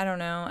so. I don't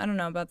know. I don't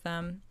know about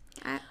them.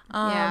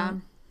 Yeah.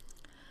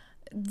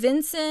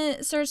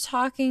 Vincent starts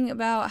talking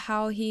about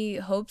how he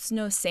hopes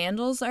no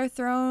sandals are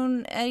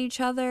thrown at each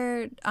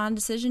other on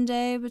Decision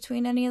Day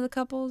between any of the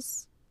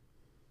couples.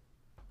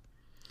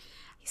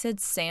 He said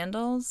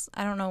sandals.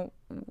 I don't know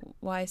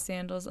why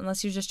sandals,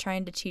 unless you're just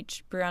trying to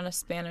teach Brianna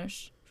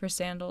Spanish for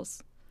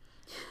sandals.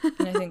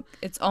 And I think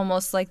it's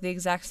almost like the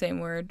exact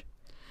same word.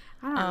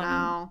 I don't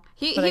know.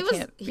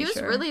 He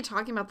was really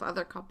talking about the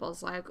other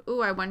couples, like,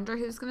 ooh, I wonder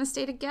who's gonna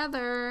stay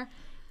together.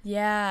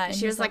 Yeah, and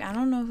she was like, I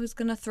don't know who's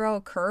gonna throw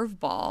a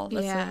curveball.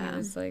 That's what he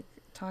was, like,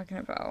 talking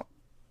about.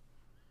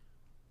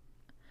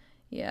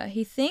 Yeah,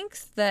 he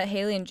thinks that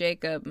Haley and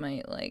Jacob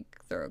might, like,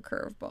 throw a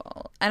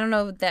curveball. I don't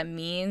know what that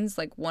means.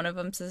 Like, one of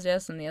them says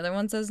yes and the other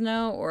one says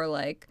no. Or,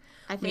 like,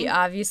 we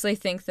obviously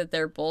think that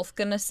they're both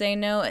going to say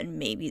no, and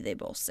maybe they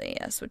both say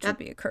yes, which would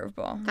be a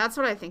curveball. That's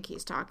what I think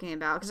he's talking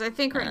about. Because I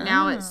think right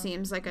now it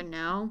seems like a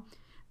no.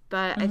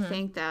 But I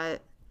think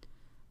that,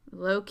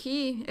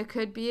 low-key, it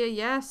could be a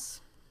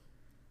yes.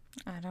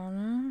 I don't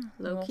know.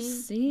 Low-key? We'll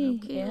see.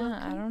 Low-key, yeah,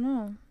 low-key. I don't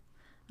know.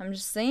 I'm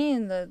just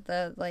saying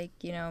that like,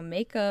 you know,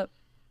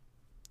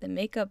 the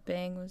makeup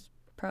bang was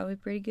probably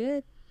pretty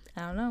good.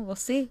 I don't know. We'll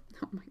see.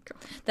 Oh my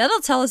god.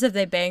 That'll tell us if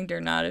they banged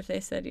or not if they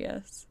said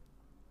yes.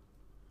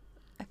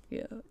 I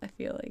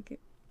feel like,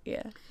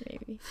 yeah,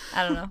 maybe.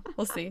 I don't know.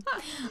 We'll see.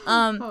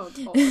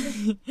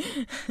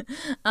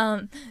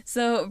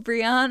 So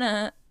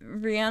Brianna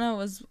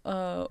was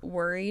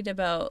worried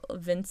about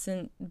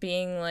Vincent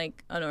being,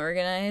 like,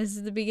 unorganized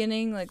at the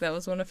beginning. Like, that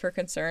was one of her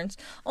concerns.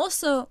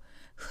 Also,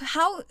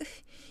 how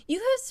you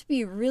have to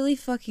be really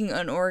fucking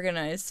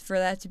unorganized for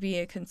that to be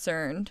a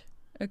concern.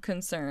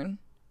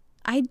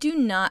 I do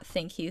not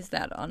think he's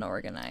that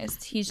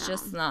unorganized. He's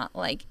just not,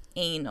 like,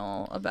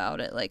 anal about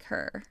it like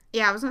her.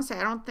 Yeah, I was gonna say,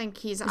 I don't think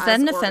he's Is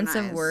that an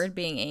offensive word,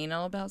 being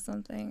anal about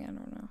something? I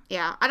don't know.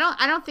 Yeah,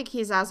 I don't think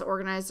he's as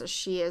organized as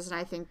she is, and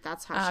I think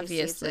that's how she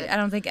sees it. I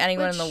don't think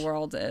anyone in the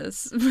world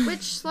is.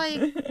 Which, like,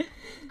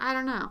 I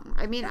don't know.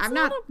 I mean, I'm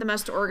not the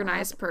most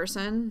organized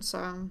person,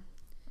 so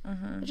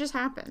it just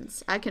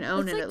happens. I can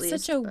own it, like, at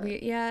least. Such a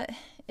weird,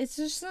 it's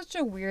just such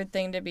a weird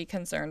thing to be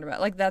concerned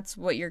about. Like, that's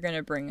what you're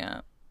gonna bring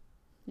up.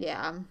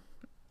 Yeah.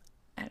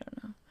 I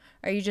don't know.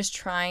 Are you just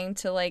trying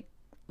to, like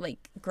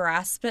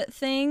grasp at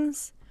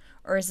things,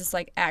 or is this,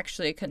 like,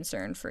 actually a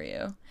concern for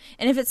you?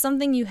 And if it's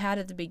something you had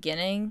at the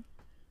beginning,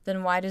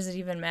 then why does it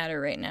even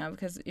matter right now?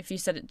 Because if you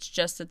said it's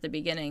just at the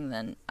beginning,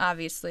 then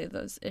obviously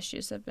those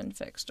issues have been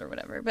fixed or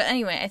whatever. But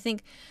anyway, I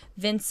think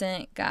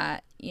Vincent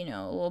got, you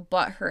know, a little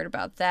butthurt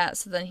about that.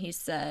 So then he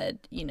said,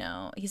 you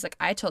know, he's like,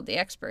 I told the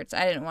experts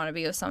I didn't want to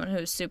be with someone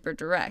who was super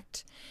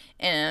direct.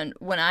 And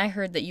when I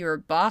heard that you were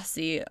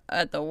bossy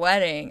at the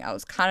wedding, I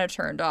was kind of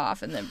turned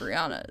off. And then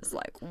Brianna is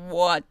like,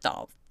 what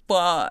the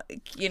fuck?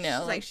 You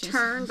know, she's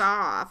turned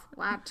off.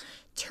 What?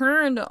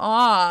 Turned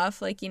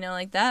off. Like, you know,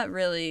 like, that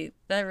really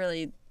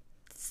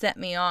set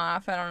me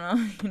off. I don't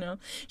know. You know,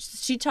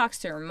 she talks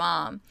to her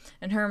mom,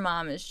 and her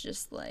mom is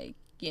just like,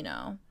 you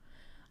know,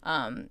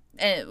 and,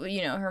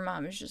 you know, her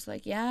mom is just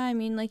like, yeah, I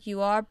mean, like, you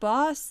are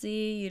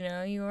bossy, you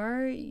know,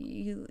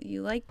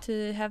 you like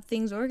to have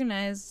things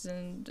organized,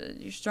 and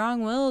you're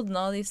strong-willed and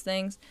all these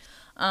things.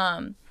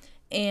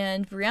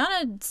 And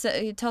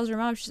Brianna tells her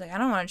mom, she's like, I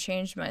don't want to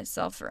change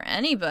myself for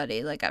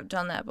anybody. Like, I've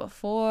done that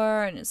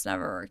before, and it's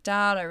never worked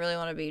out. I really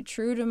want to be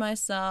true to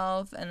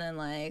myself. And then,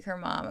 like, her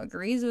mom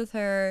agrees with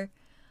her,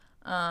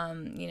 you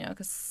know,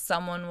 because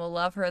someone will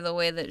love her the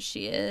way that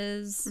she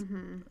is.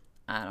 Mm-hmm.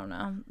 I don't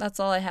know. That's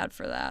all I had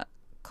for that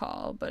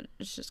call, but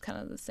it's just kind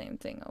of the same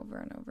thing over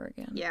and over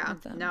again. Yeah,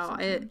 no,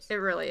 it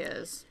really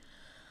is.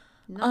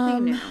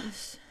 Nothing new.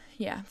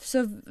 Yeah,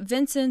 so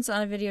Vincent's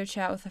on a video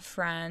chat with a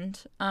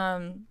friend.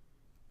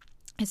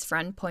 His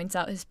friend points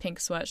out his pink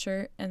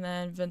sweatshirt, and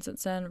then Vincent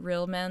said,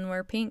 real men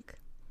wear pink.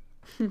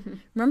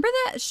 Remember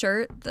that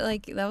shirt?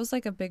 That was,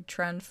 like, a big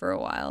trend for a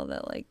while,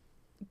 that, like,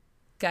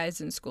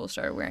 guys in school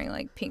started wearing,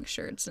 like, pink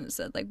shirts, and it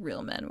said, like,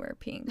 real men wear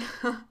pink.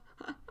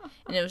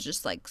 And it was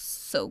just, like,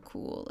 so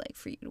cool, like,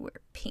 for you to wear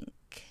pink.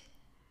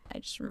 I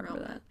just remember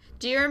that.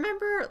 Do you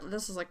remember,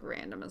 this is, like,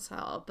 random as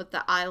hell, but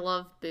the I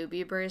Love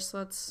Boobie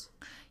bracelets?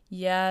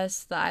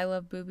 Yes, the I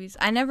Love Boobies.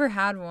 I never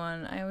had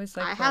one. I always,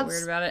 like, felt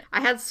weird about it. I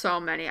had so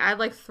many. I had,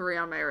 like, 3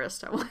 on my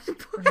wrist at one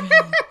point.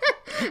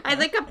 I had,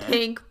 like, a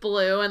pink,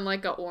 blue, and,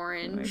 like, an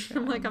orange.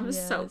 I'm like, I'm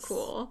so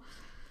cool.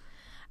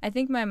 I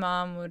think my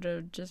mom would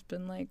have just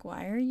been like,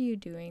 why are you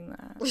doing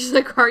that? She's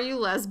like, are you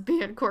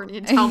lesbian,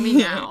 Courtney? Tell me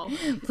now.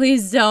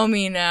 Please tell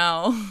me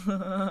now.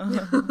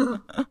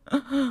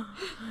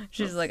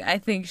 She's like, I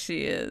think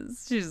she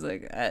is. She's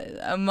like,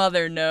 a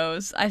mother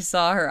knows. I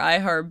saw her I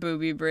Heart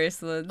Boobie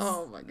bracelets.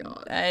 Oh my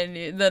god. I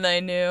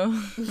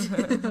knew.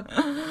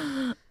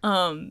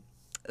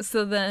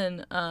 So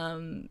then,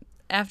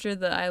 after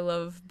the I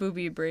Love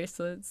Boobie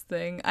bracelets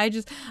thing, I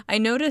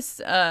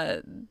noticed,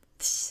 I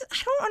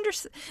don't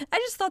understand. I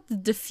just thought the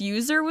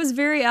diffuser was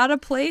very out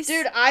of place.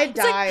 Dude, I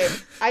died.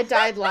 I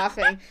died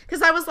laughing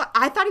because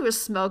I thought he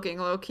was smoking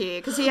low key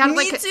because he had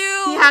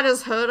he had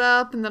his hood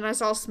up, and then I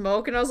saw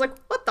smoke, and I was like,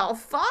 what the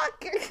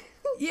fuck?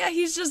 Yeah,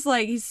 he's just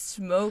like, he's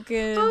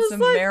smoking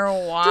some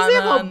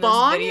marijuana on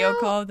this video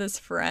call with his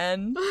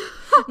friend.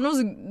 And I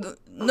was like,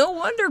 no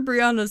wonder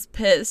Brianna's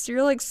pissed.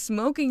 You're like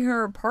smoking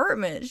her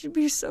apartment. She'd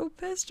be so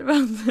pissed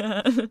about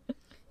that.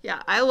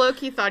 Yeah, I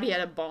low-key thought he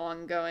had a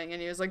bong going, and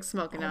he was, like,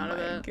 smoking out of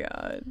it. Oh, my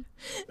God.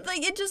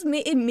 Like,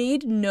 it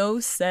made no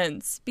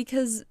sense,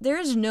 because there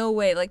is no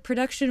way, like,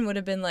 production would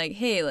have been like,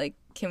 hey, like,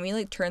 can we,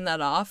 like, turn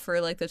that off for,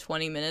 like, the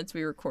 20 minutes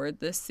we record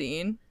this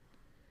scene?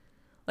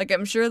 Like,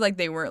 I'm sure, like,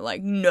 they weren't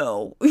like,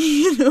 no,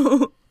 you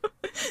know,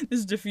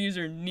 this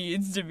diffuser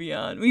needs to be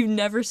on. We've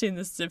never seen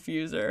this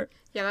diffuser.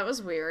 Yeah, that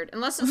was weird.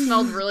 Unless it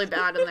smelled really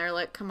bad and they're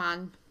like, come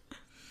on.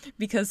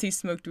 Because he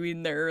smoked weed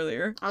in there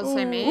earlier. I would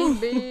say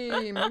maybe.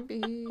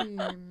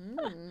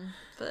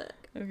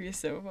 Fuck. That'd be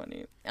so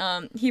funny.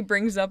 He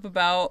brings up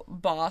about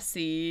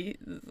Bossy,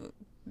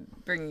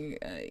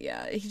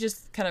 he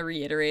just kind of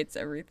reiterates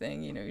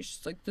everything. You know, he's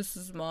just like, this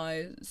is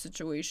my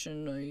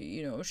situation.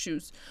 She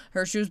was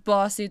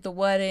bossy at the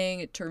wedding.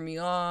 It turned me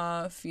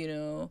off. You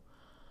know,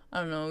 I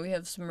don't know. We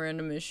have some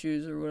random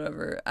issues or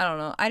whatever. I don't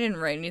know. I didn't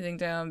write anything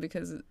down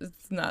because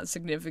it's not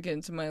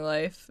significant to my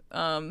life.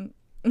 No.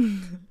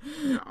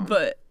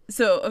 But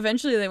so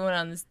eventually they went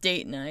on this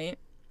date night.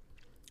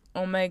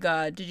 Oh my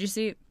God. Did you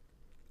see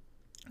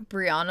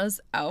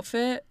Brianna's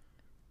outfit?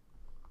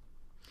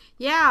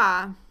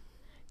 Yeah.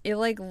 It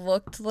like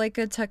looked like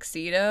a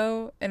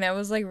tuxedo and I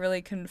was like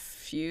really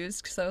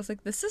confused because I was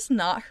like, this is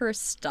not her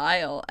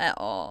style at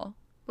all.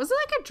 Was it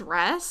like a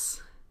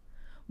dress?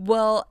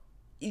 Well,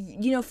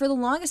 you know, for the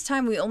longest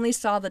time we only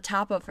saw the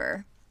top of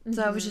her.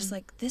 So I was just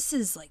like, this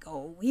is like a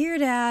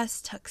weird ass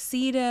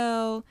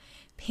tuxedo,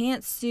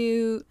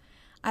 pantsuit.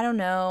 I don't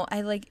know.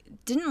 I like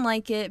didn't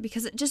like it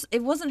because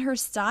it wasn't her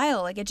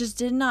style. Like it just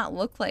did not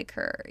look like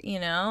her, you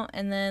know?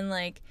 And then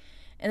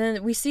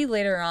we see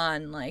later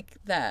on like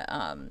that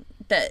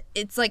that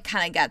it's like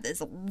kind of got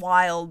this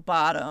wild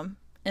bottom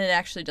and it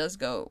actually does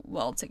go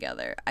well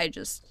together. I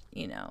just,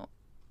 you know,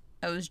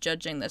 I was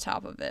judging the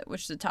top of it,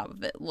 which the top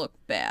of it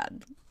looked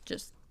bad.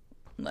 Just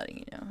letting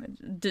you know,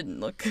 it didn't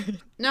look good.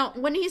 No,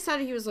 when he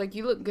said he was like,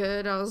 you look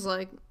good, I was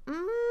like,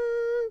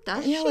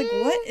 does she? Yeah, like,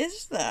 what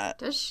is that?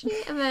 Does she?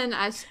 And then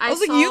I was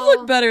like, you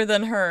look better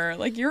than her.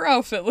 Like, your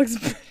outfit looks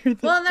better than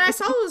well, and then I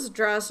saw this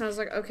dress, and I was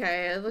like,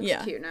 okay, it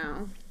looks cute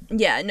now.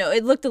 Yeah, no,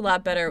 it looked a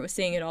lot better with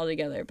seeing it all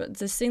together. But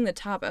just seeing the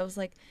top, I was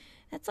like,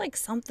 that's like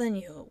something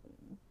you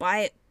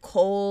buy at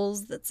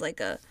Kohl's that's like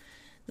a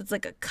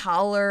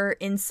collar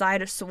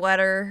inside a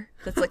sweater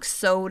that's, like,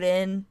 sewed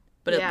in.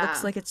 But it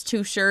looks like it's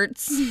two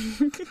shirts.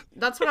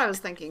 That's what I was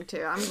thinking,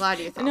 too. I'm glad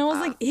you thought that. And I was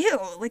like, ew,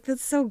 like,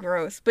 that's so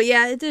gross. But,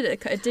 yeah, it did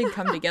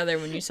come together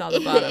when you saw the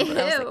bottom. But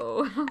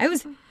I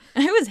was like,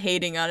 I was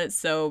hating on it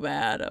so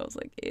bad. I was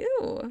like,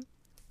 ew.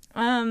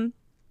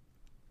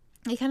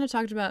 They kind of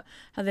talked about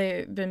how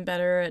they've been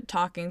better at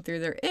talking through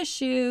their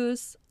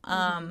issues.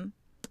 And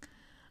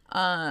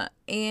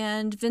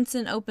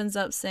Vincent opens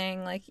up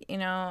saying, like, you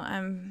know,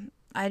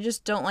 I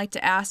just don't like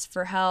to ask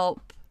for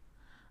help.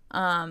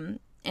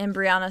 And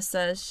Brianna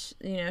says,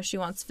 you know, she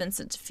wants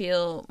Vincent to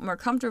feel more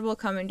comfortable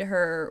coming to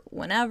her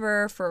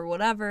whenever, for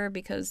whatever,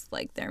 because,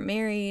 like, they're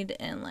married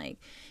and, like,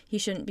 he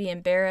shouldn't be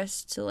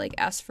embarrassed to, like,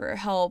 ask for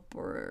help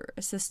or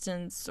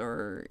assistance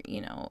or, you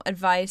know,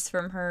 advice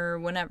from her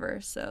whenever.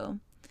 So,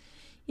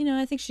 you know,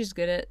 I think she's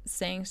good at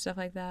saying stuff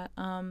like that.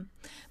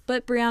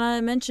 But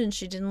Brianna mentioned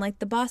she didn't like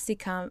the bossy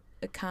comment,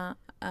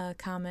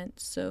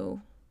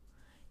 so,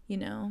 you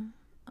know,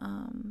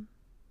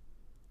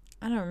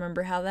 I don't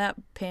remember how that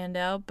panned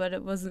out, but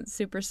it wasn't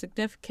super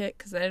significant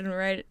because I didn't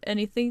write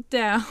anything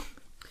down.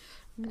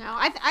 No,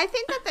 I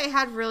think that they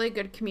had really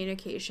good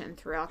communication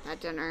throughout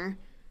that dinner.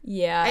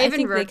 Yeah, I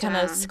think they kind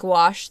of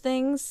squashed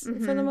things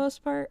for the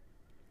most part.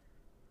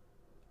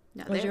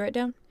 No, what did you write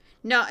down?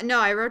 No,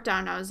 I wrote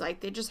down, I was like,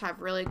 they just have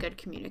really good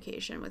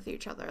communication with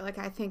each other. Like,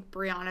 I think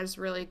Brianna's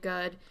really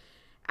good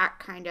at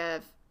kind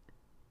of,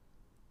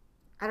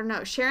 I don't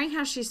know, sharing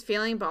how she's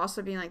feeling, but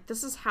also being like,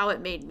 this is how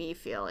it made me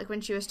feel. Like,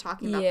 when she was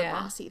talking about the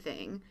bossy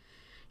thing.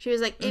 She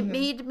was like, it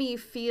made me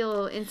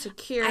feel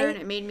insecure and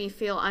it made me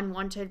feel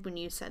unwanted when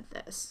you said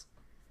this.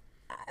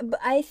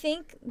 But I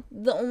think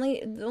the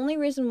only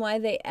reason why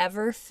they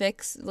ever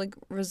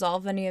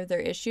resolve any of their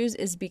issues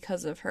is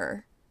because of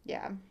her.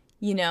 Yeah.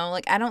 You know,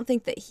 like, I don't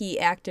think that he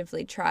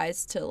actively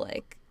tries to,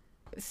 like,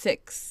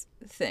 fix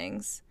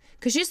things.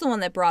 Because she's the one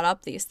that brought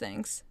up these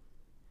things.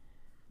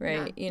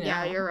 Right? Yeah. You know?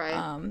 Yeah, you're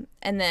right.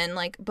 And then,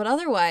 like, but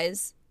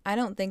otherwise, I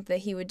don't think that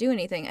he would do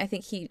anything. I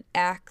think he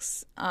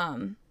acts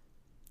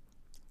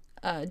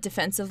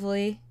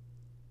defensively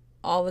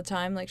all the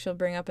time. Like, she'll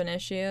bring up an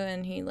issue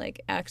and he,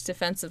 like, acts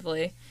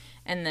defensively.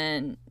 And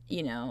then,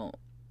 you know,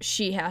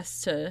 she has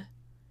to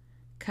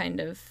kind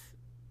of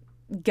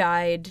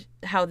guide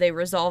how they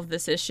resolve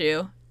this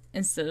issue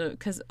instead of,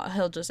 because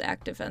he'll just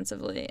act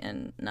defensively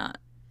and not,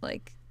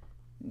 like,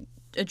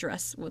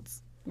 address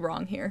what's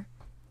wrong here.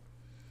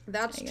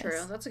 That's true.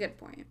 That's a good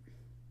point.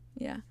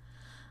 Yeah.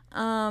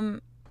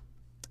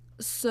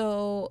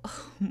 So,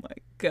 oh my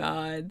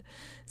God.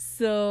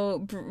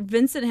 So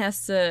Vincent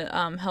has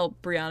to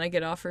help Brianna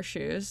get off her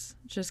shoes,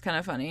 which is kind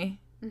of funny.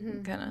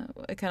 It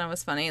kind of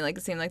was funny. Like,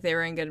 it seemed like they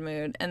were in good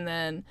mood, and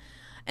then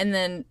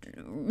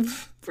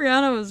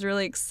Brianna was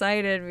really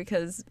excited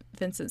because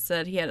Vincent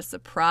said he had a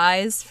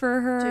surprise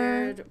for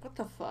her. Dude, what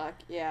the fuck?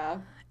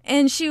 Yeah.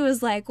 And she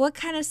was like, what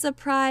kind of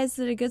surprise? Is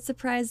it a good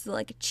surprise? Is it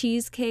like a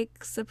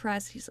cheesecake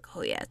surprise? He's like,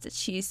 oh yeah, it's a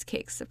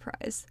cheesecake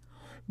surprise.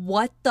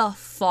 What the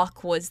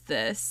fuck was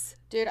this?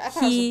 Dude, I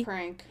thought it was a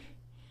prank.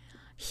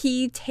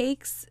 He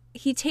takes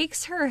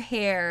her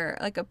hair,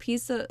 like a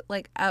piece of,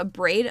 like a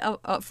braid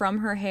from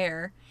her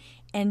hair,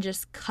 and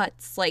just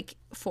cuts like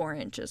 4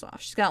 inches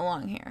off. She's got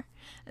long hair.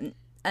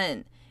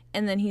 And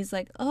then he's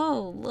like,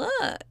 oh,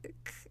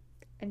 look.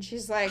 And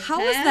she's like,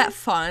 how is that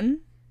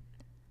fun?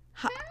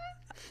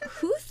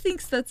 Who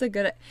thinks that's a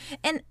good...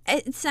 And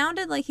it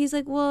sounded like he's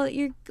like, well,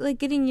 you're like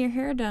getting your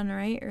hair done,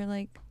 right? Or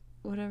like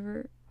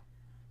whatever.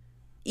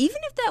 Even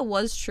if that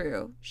was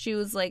true, she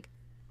was like,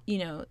 you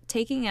know,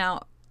 taking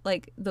out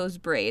like those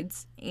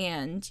braids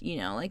and, you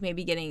know, like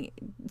maybe getting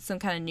some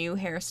kind of new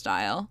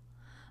hairstyle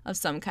of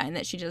some kind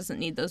that she doesn't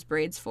need those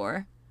braids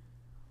for.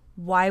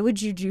 Why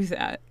would you do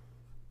that?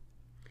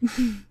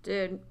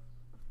 Dude,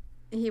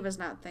 he was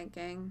not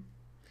thinking.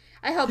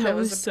 I hope it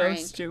was a prank.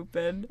 So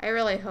stupid. I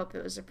really hope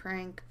it was a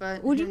prank,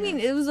 but... What do you mean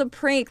it was a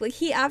prank? Like,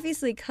 he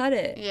obviously cut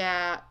it.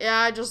 Yeah,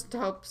 I just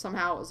hope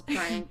somehow it was a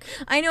prank.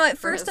 I know, at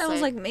first I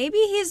was like, maybe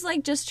he's,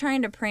 like, just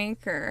trying to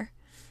prank her.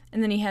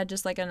 And then he had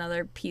just, like,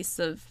 another piece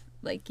of,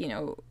 like, you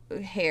know,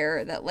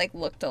 hair that, like,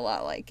 looked a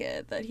lot like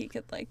it. That he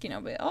could, like, you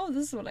know, be, oh,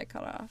 this is what I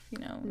cut off, you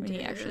know, when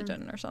he actually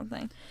didn't or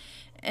something.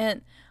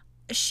 And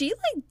she,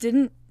 like,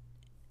 didn't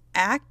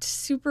act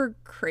super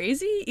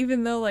crazy,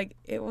 even though, like,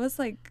 it was,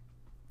 like,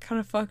 kind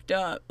of fucked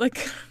up.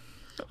 Like,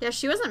 yeah,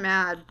 she wasn't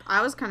mad.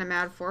 I was kind of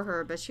mad for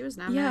her, but she was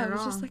not mad at all. Yeah, I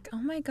was just like,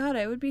 oh my god,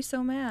 I would be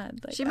so mad.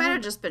 Like, she might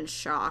have just been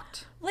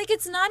shocked. Like,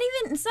 it's not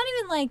even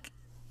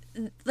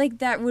like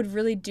that would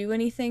really do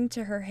anything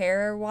to her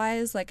hair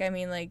wise. Like, I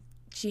mean, like,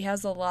 she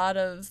has a lot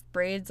of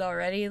braids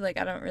already. Like,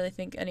 I don't really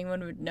think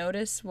anyone would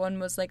notice. One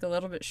was like a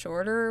little bit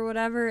shorter or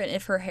whatever, and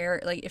if her hair,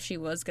 like, if she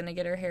was gonna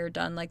get her hair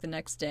done like the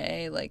next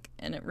day, like,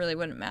 and it really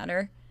wouldn't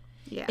matter.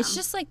 Yeah. It's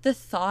just like the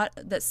thought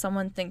that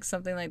someone thinks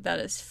something like that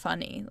is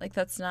funny. Like,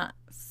 that's not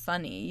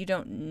funny. You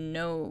don't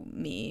know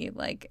me,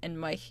 like, and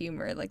my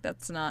humor. Like,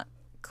 that's not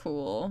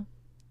cool.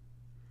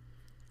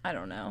 I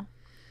don't know.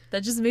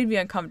 That just made me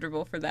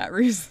uncomfortable for that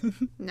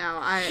reason. No,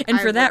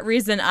 that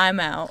reason, I'm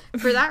out.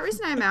 For that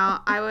reason, I'm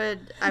out. I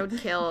would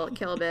kill a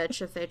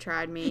bitch if they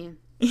tried me.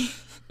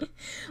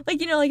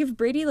 Like, you know, like, if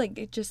Brady,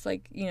 like, just,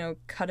 like, you know,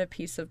 cut a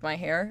piece of my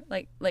hair,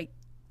 like,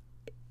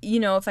 you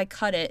know, if I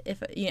cut it,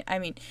 if he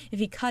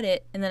cut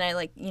it and then I,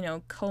 like, you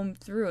know, comb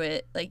through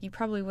it, like, you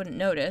probably wouldn't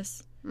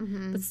notice.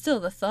 Mm-hmm. But still,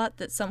 the thought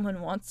that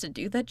someone wants to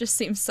do that just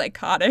seems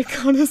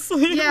psychotic,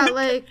 honestly. Yeah,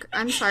 like,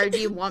 I'm sorry, do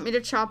you want me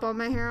to chop all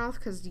my hair off?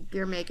 Because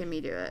you're making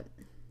me do it.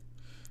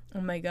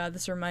 Oh my god,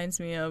 this reminds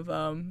me of,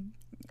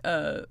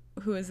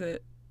 who is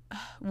it?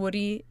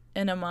 Woody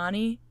and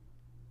Amani.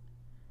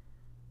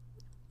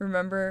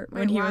 Remember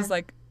when he was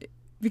like...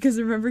 Because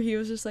remember, he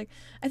was just like,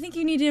 I think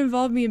you need to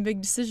involve me in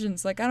big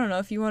decisions. Like, I don't know,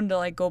 if you wanted to,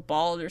 like, go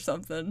bald or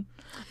something.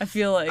 I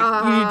feel like you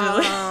need to,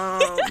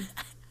 like...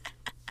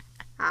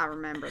 I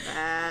remember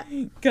that.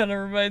 Kind of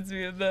reminds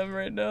me of them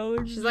right now.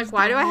 Like, she's like,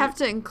 why do I have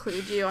to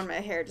include you on my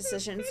hair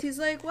decisions? He's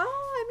like, well,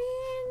 I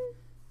mean,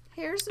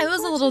 hair's important. It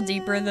was a little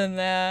deeper than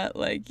that,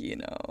 like, you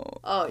know.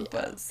 Oh, yeah.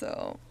 But,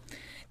 so,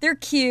 they're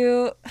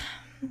cute.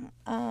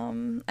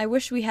 I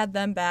wish we had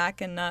them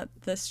back and not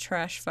this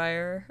trash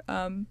fire.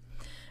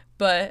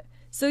 But...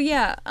 So,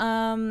 yeah,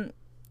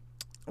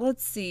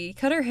 let's see.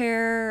 Cut her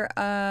hair.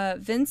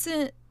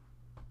 Vincent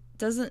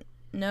doesn't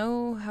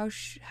know how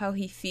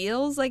he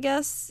feels, I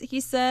guess he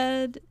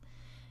said.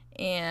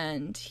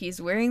 And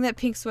he's wearing that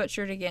pink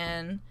sweatshirt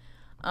again.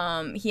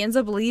 He ends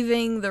up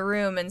leaving the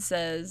room and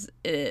says,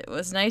 it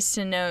was nice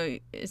to know...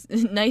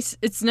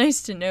 It's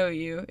nice to know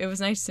you. It was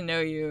nice to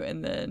know you.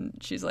 And then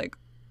she's like,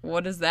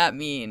 what does that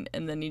mean?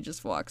 And then he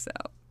just walks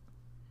out.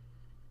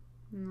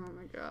 Oh,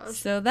 my gosh.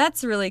 So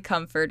that's really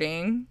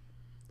comforting.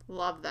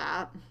 Love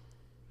that.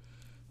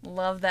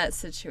 Love that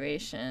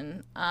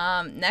situation.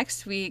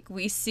 Next week,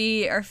 we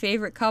see our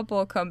favorite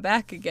couple come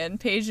back again,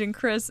 Paige and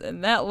Chris,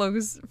 and that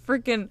looks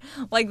freaking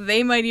like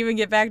they might even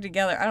get back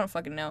together. I don't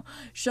fucking know.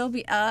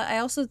 Shelby, I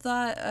also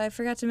thought, I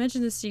forgot to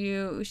mention this to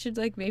you, we should,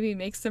 like, maybe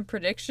make some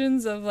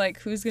predictions of, like,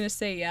 who's gonna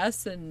say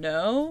yes and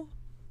no.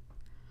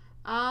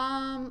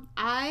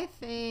 I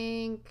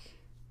think...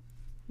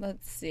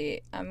 Let's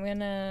see. I'm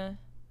gonna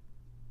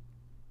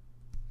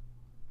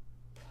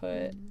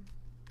put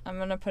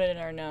it in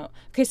our note.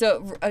 Okay,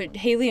 so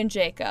Haley and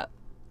Jacob.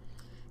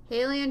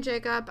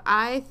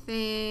 I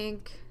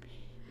think...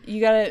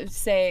 You gotta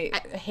say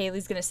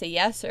Haley's gonna say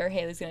yes or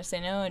Haley's gonna say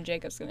no and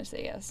Jacob's gonna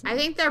say yes. I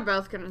think they're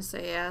both gonna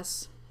say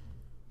yes.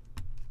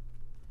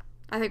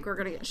 I think we're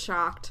gonna get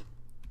shocked.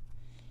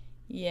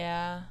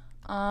 Yeah.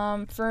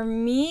 For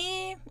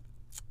me,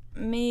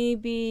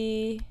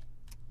 maybe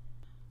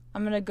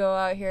I'm gonna go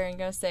out here and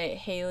gonna say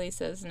Haley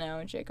says no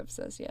and Jacob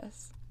says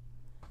yes.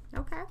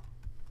 Okay.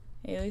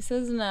 Haley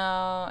says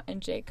no,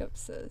 and Jacob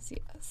says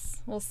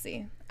yes. We'll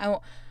see.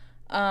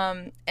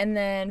 And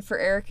then for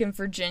Eric and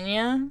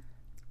Virginia,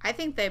 I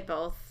think they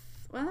both.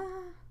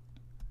 Well,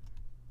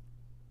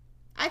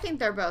 I think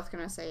they're both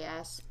gonna say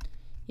yes.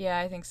 Yeah,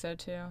 I think so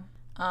too.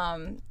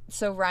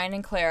 So Ryan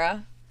and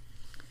Clara.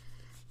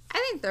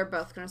 I think they're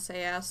both gonna say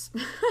yes.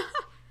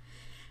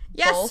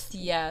 Yes. Both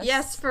yes.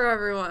 Yes for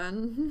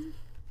everyone.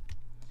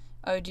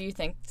 Oh, do you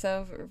think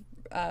so? For,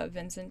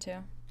 Vincent too.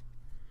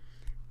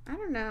 I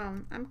don't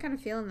know. I'm kind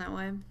of feeling that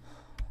way.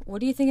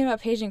 What are you thinking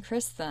about Paige and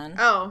Chris then?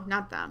 Oh,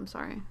 not them.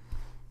 Sorry.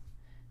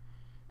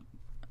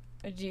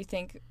 Do you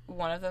think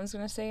one of them's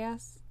going to say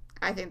yes?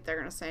 I think they're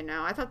going to say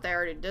no. I thought they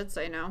already did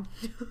say no.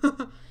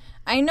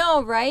 I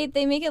know, right?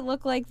 They make it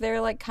look like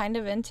they're like kind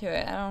of into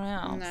it. I don't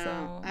know. No,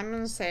 So I'm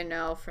going to say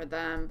no for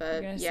them, but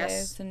you're gonna yes. say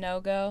it's a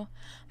no-go?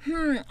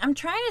 I'm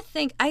trying to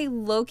think. I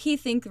low-key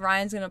think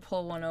Ryan's going to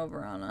pull one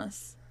over on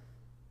us.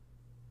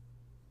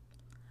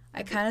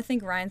 I kind of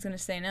think Ryan's going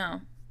to say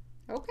no.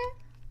 Okay.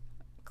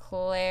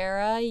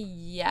 Clara,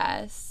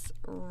 yes.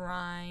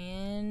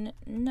 Ryan,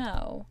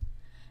 no.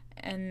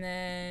 And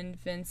then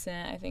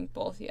Vincent, I think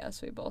both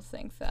yes. We both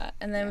think that.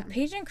 And then with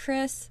Paige and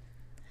Chris,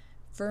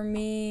 for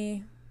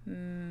me,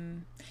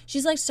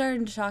 she's like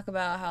starting to talk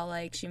about how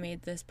like she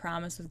made this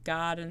promise with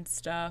God and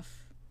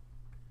stuff.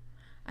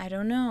 I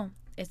don't know.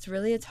 It's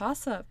really a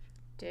toss-up.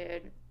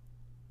 Dude.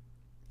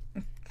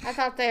 I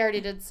thought they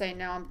already did say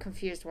no. I'm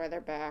confused why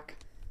they're back.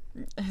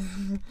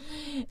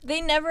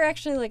 They never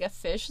actually like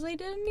officially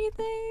did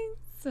anything,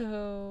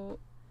 so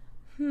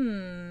I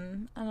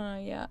don't know.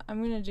 Yeah,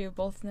 I'm gonna do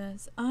both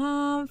this.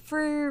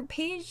 For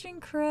Paige and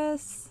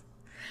Chris,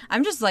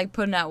 I'm just like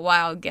putting out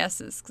wild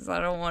guesses because I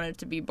don't want it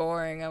to be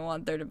boring. I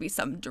want there to be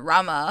some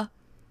drama.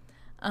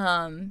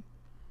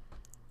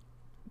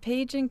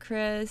 Paige and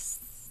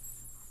Chris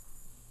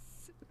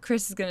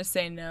is gonna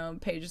say no.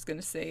 Paige is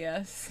gonna say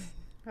yes.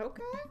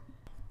 Okay.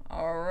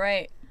 All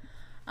right.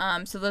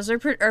 So those are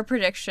our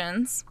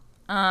predictions.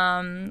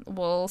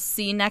 We'll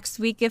see next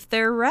week if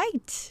they're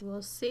right.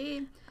 We'll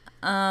see.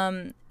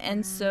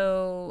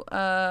 So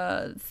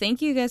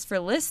thank you guys for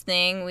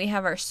listening. We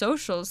have our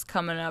socials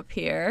coming up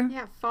here.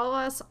 Yeah, follow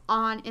us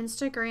on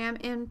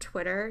Instagram and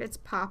Twitter. It's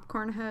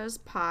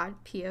popcornhosepod,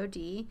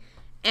 P-O-D.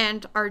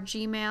 And our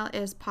Gmail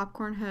is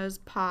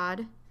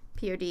popcornhosepod,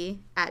 P-O-D,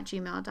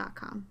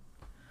 @gmail.com.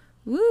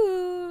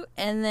 Woo!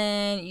 And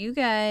then you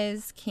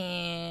guys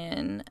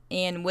can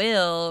and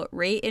will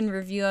rate and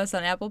review us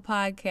on Apple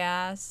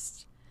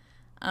Podcasts,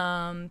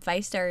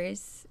 5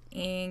 stars,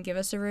 and give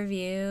us a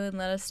review and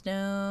let us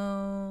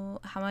know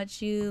how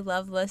much you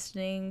love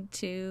listening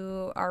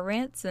to our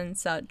rants and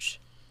such.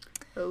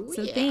 Oh,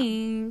 So yeah.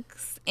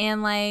 thanks.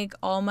 And like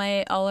all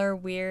our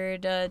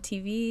weird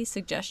TV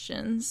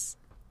suggestions.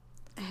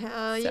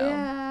 Hell So.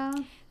 yeah.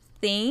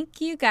 Thank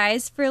you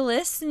guys for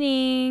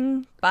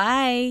listening.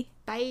 Bye.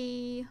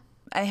 Bye.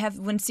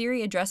 When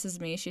Siri addresses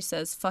me, she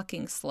says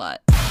fucking slut.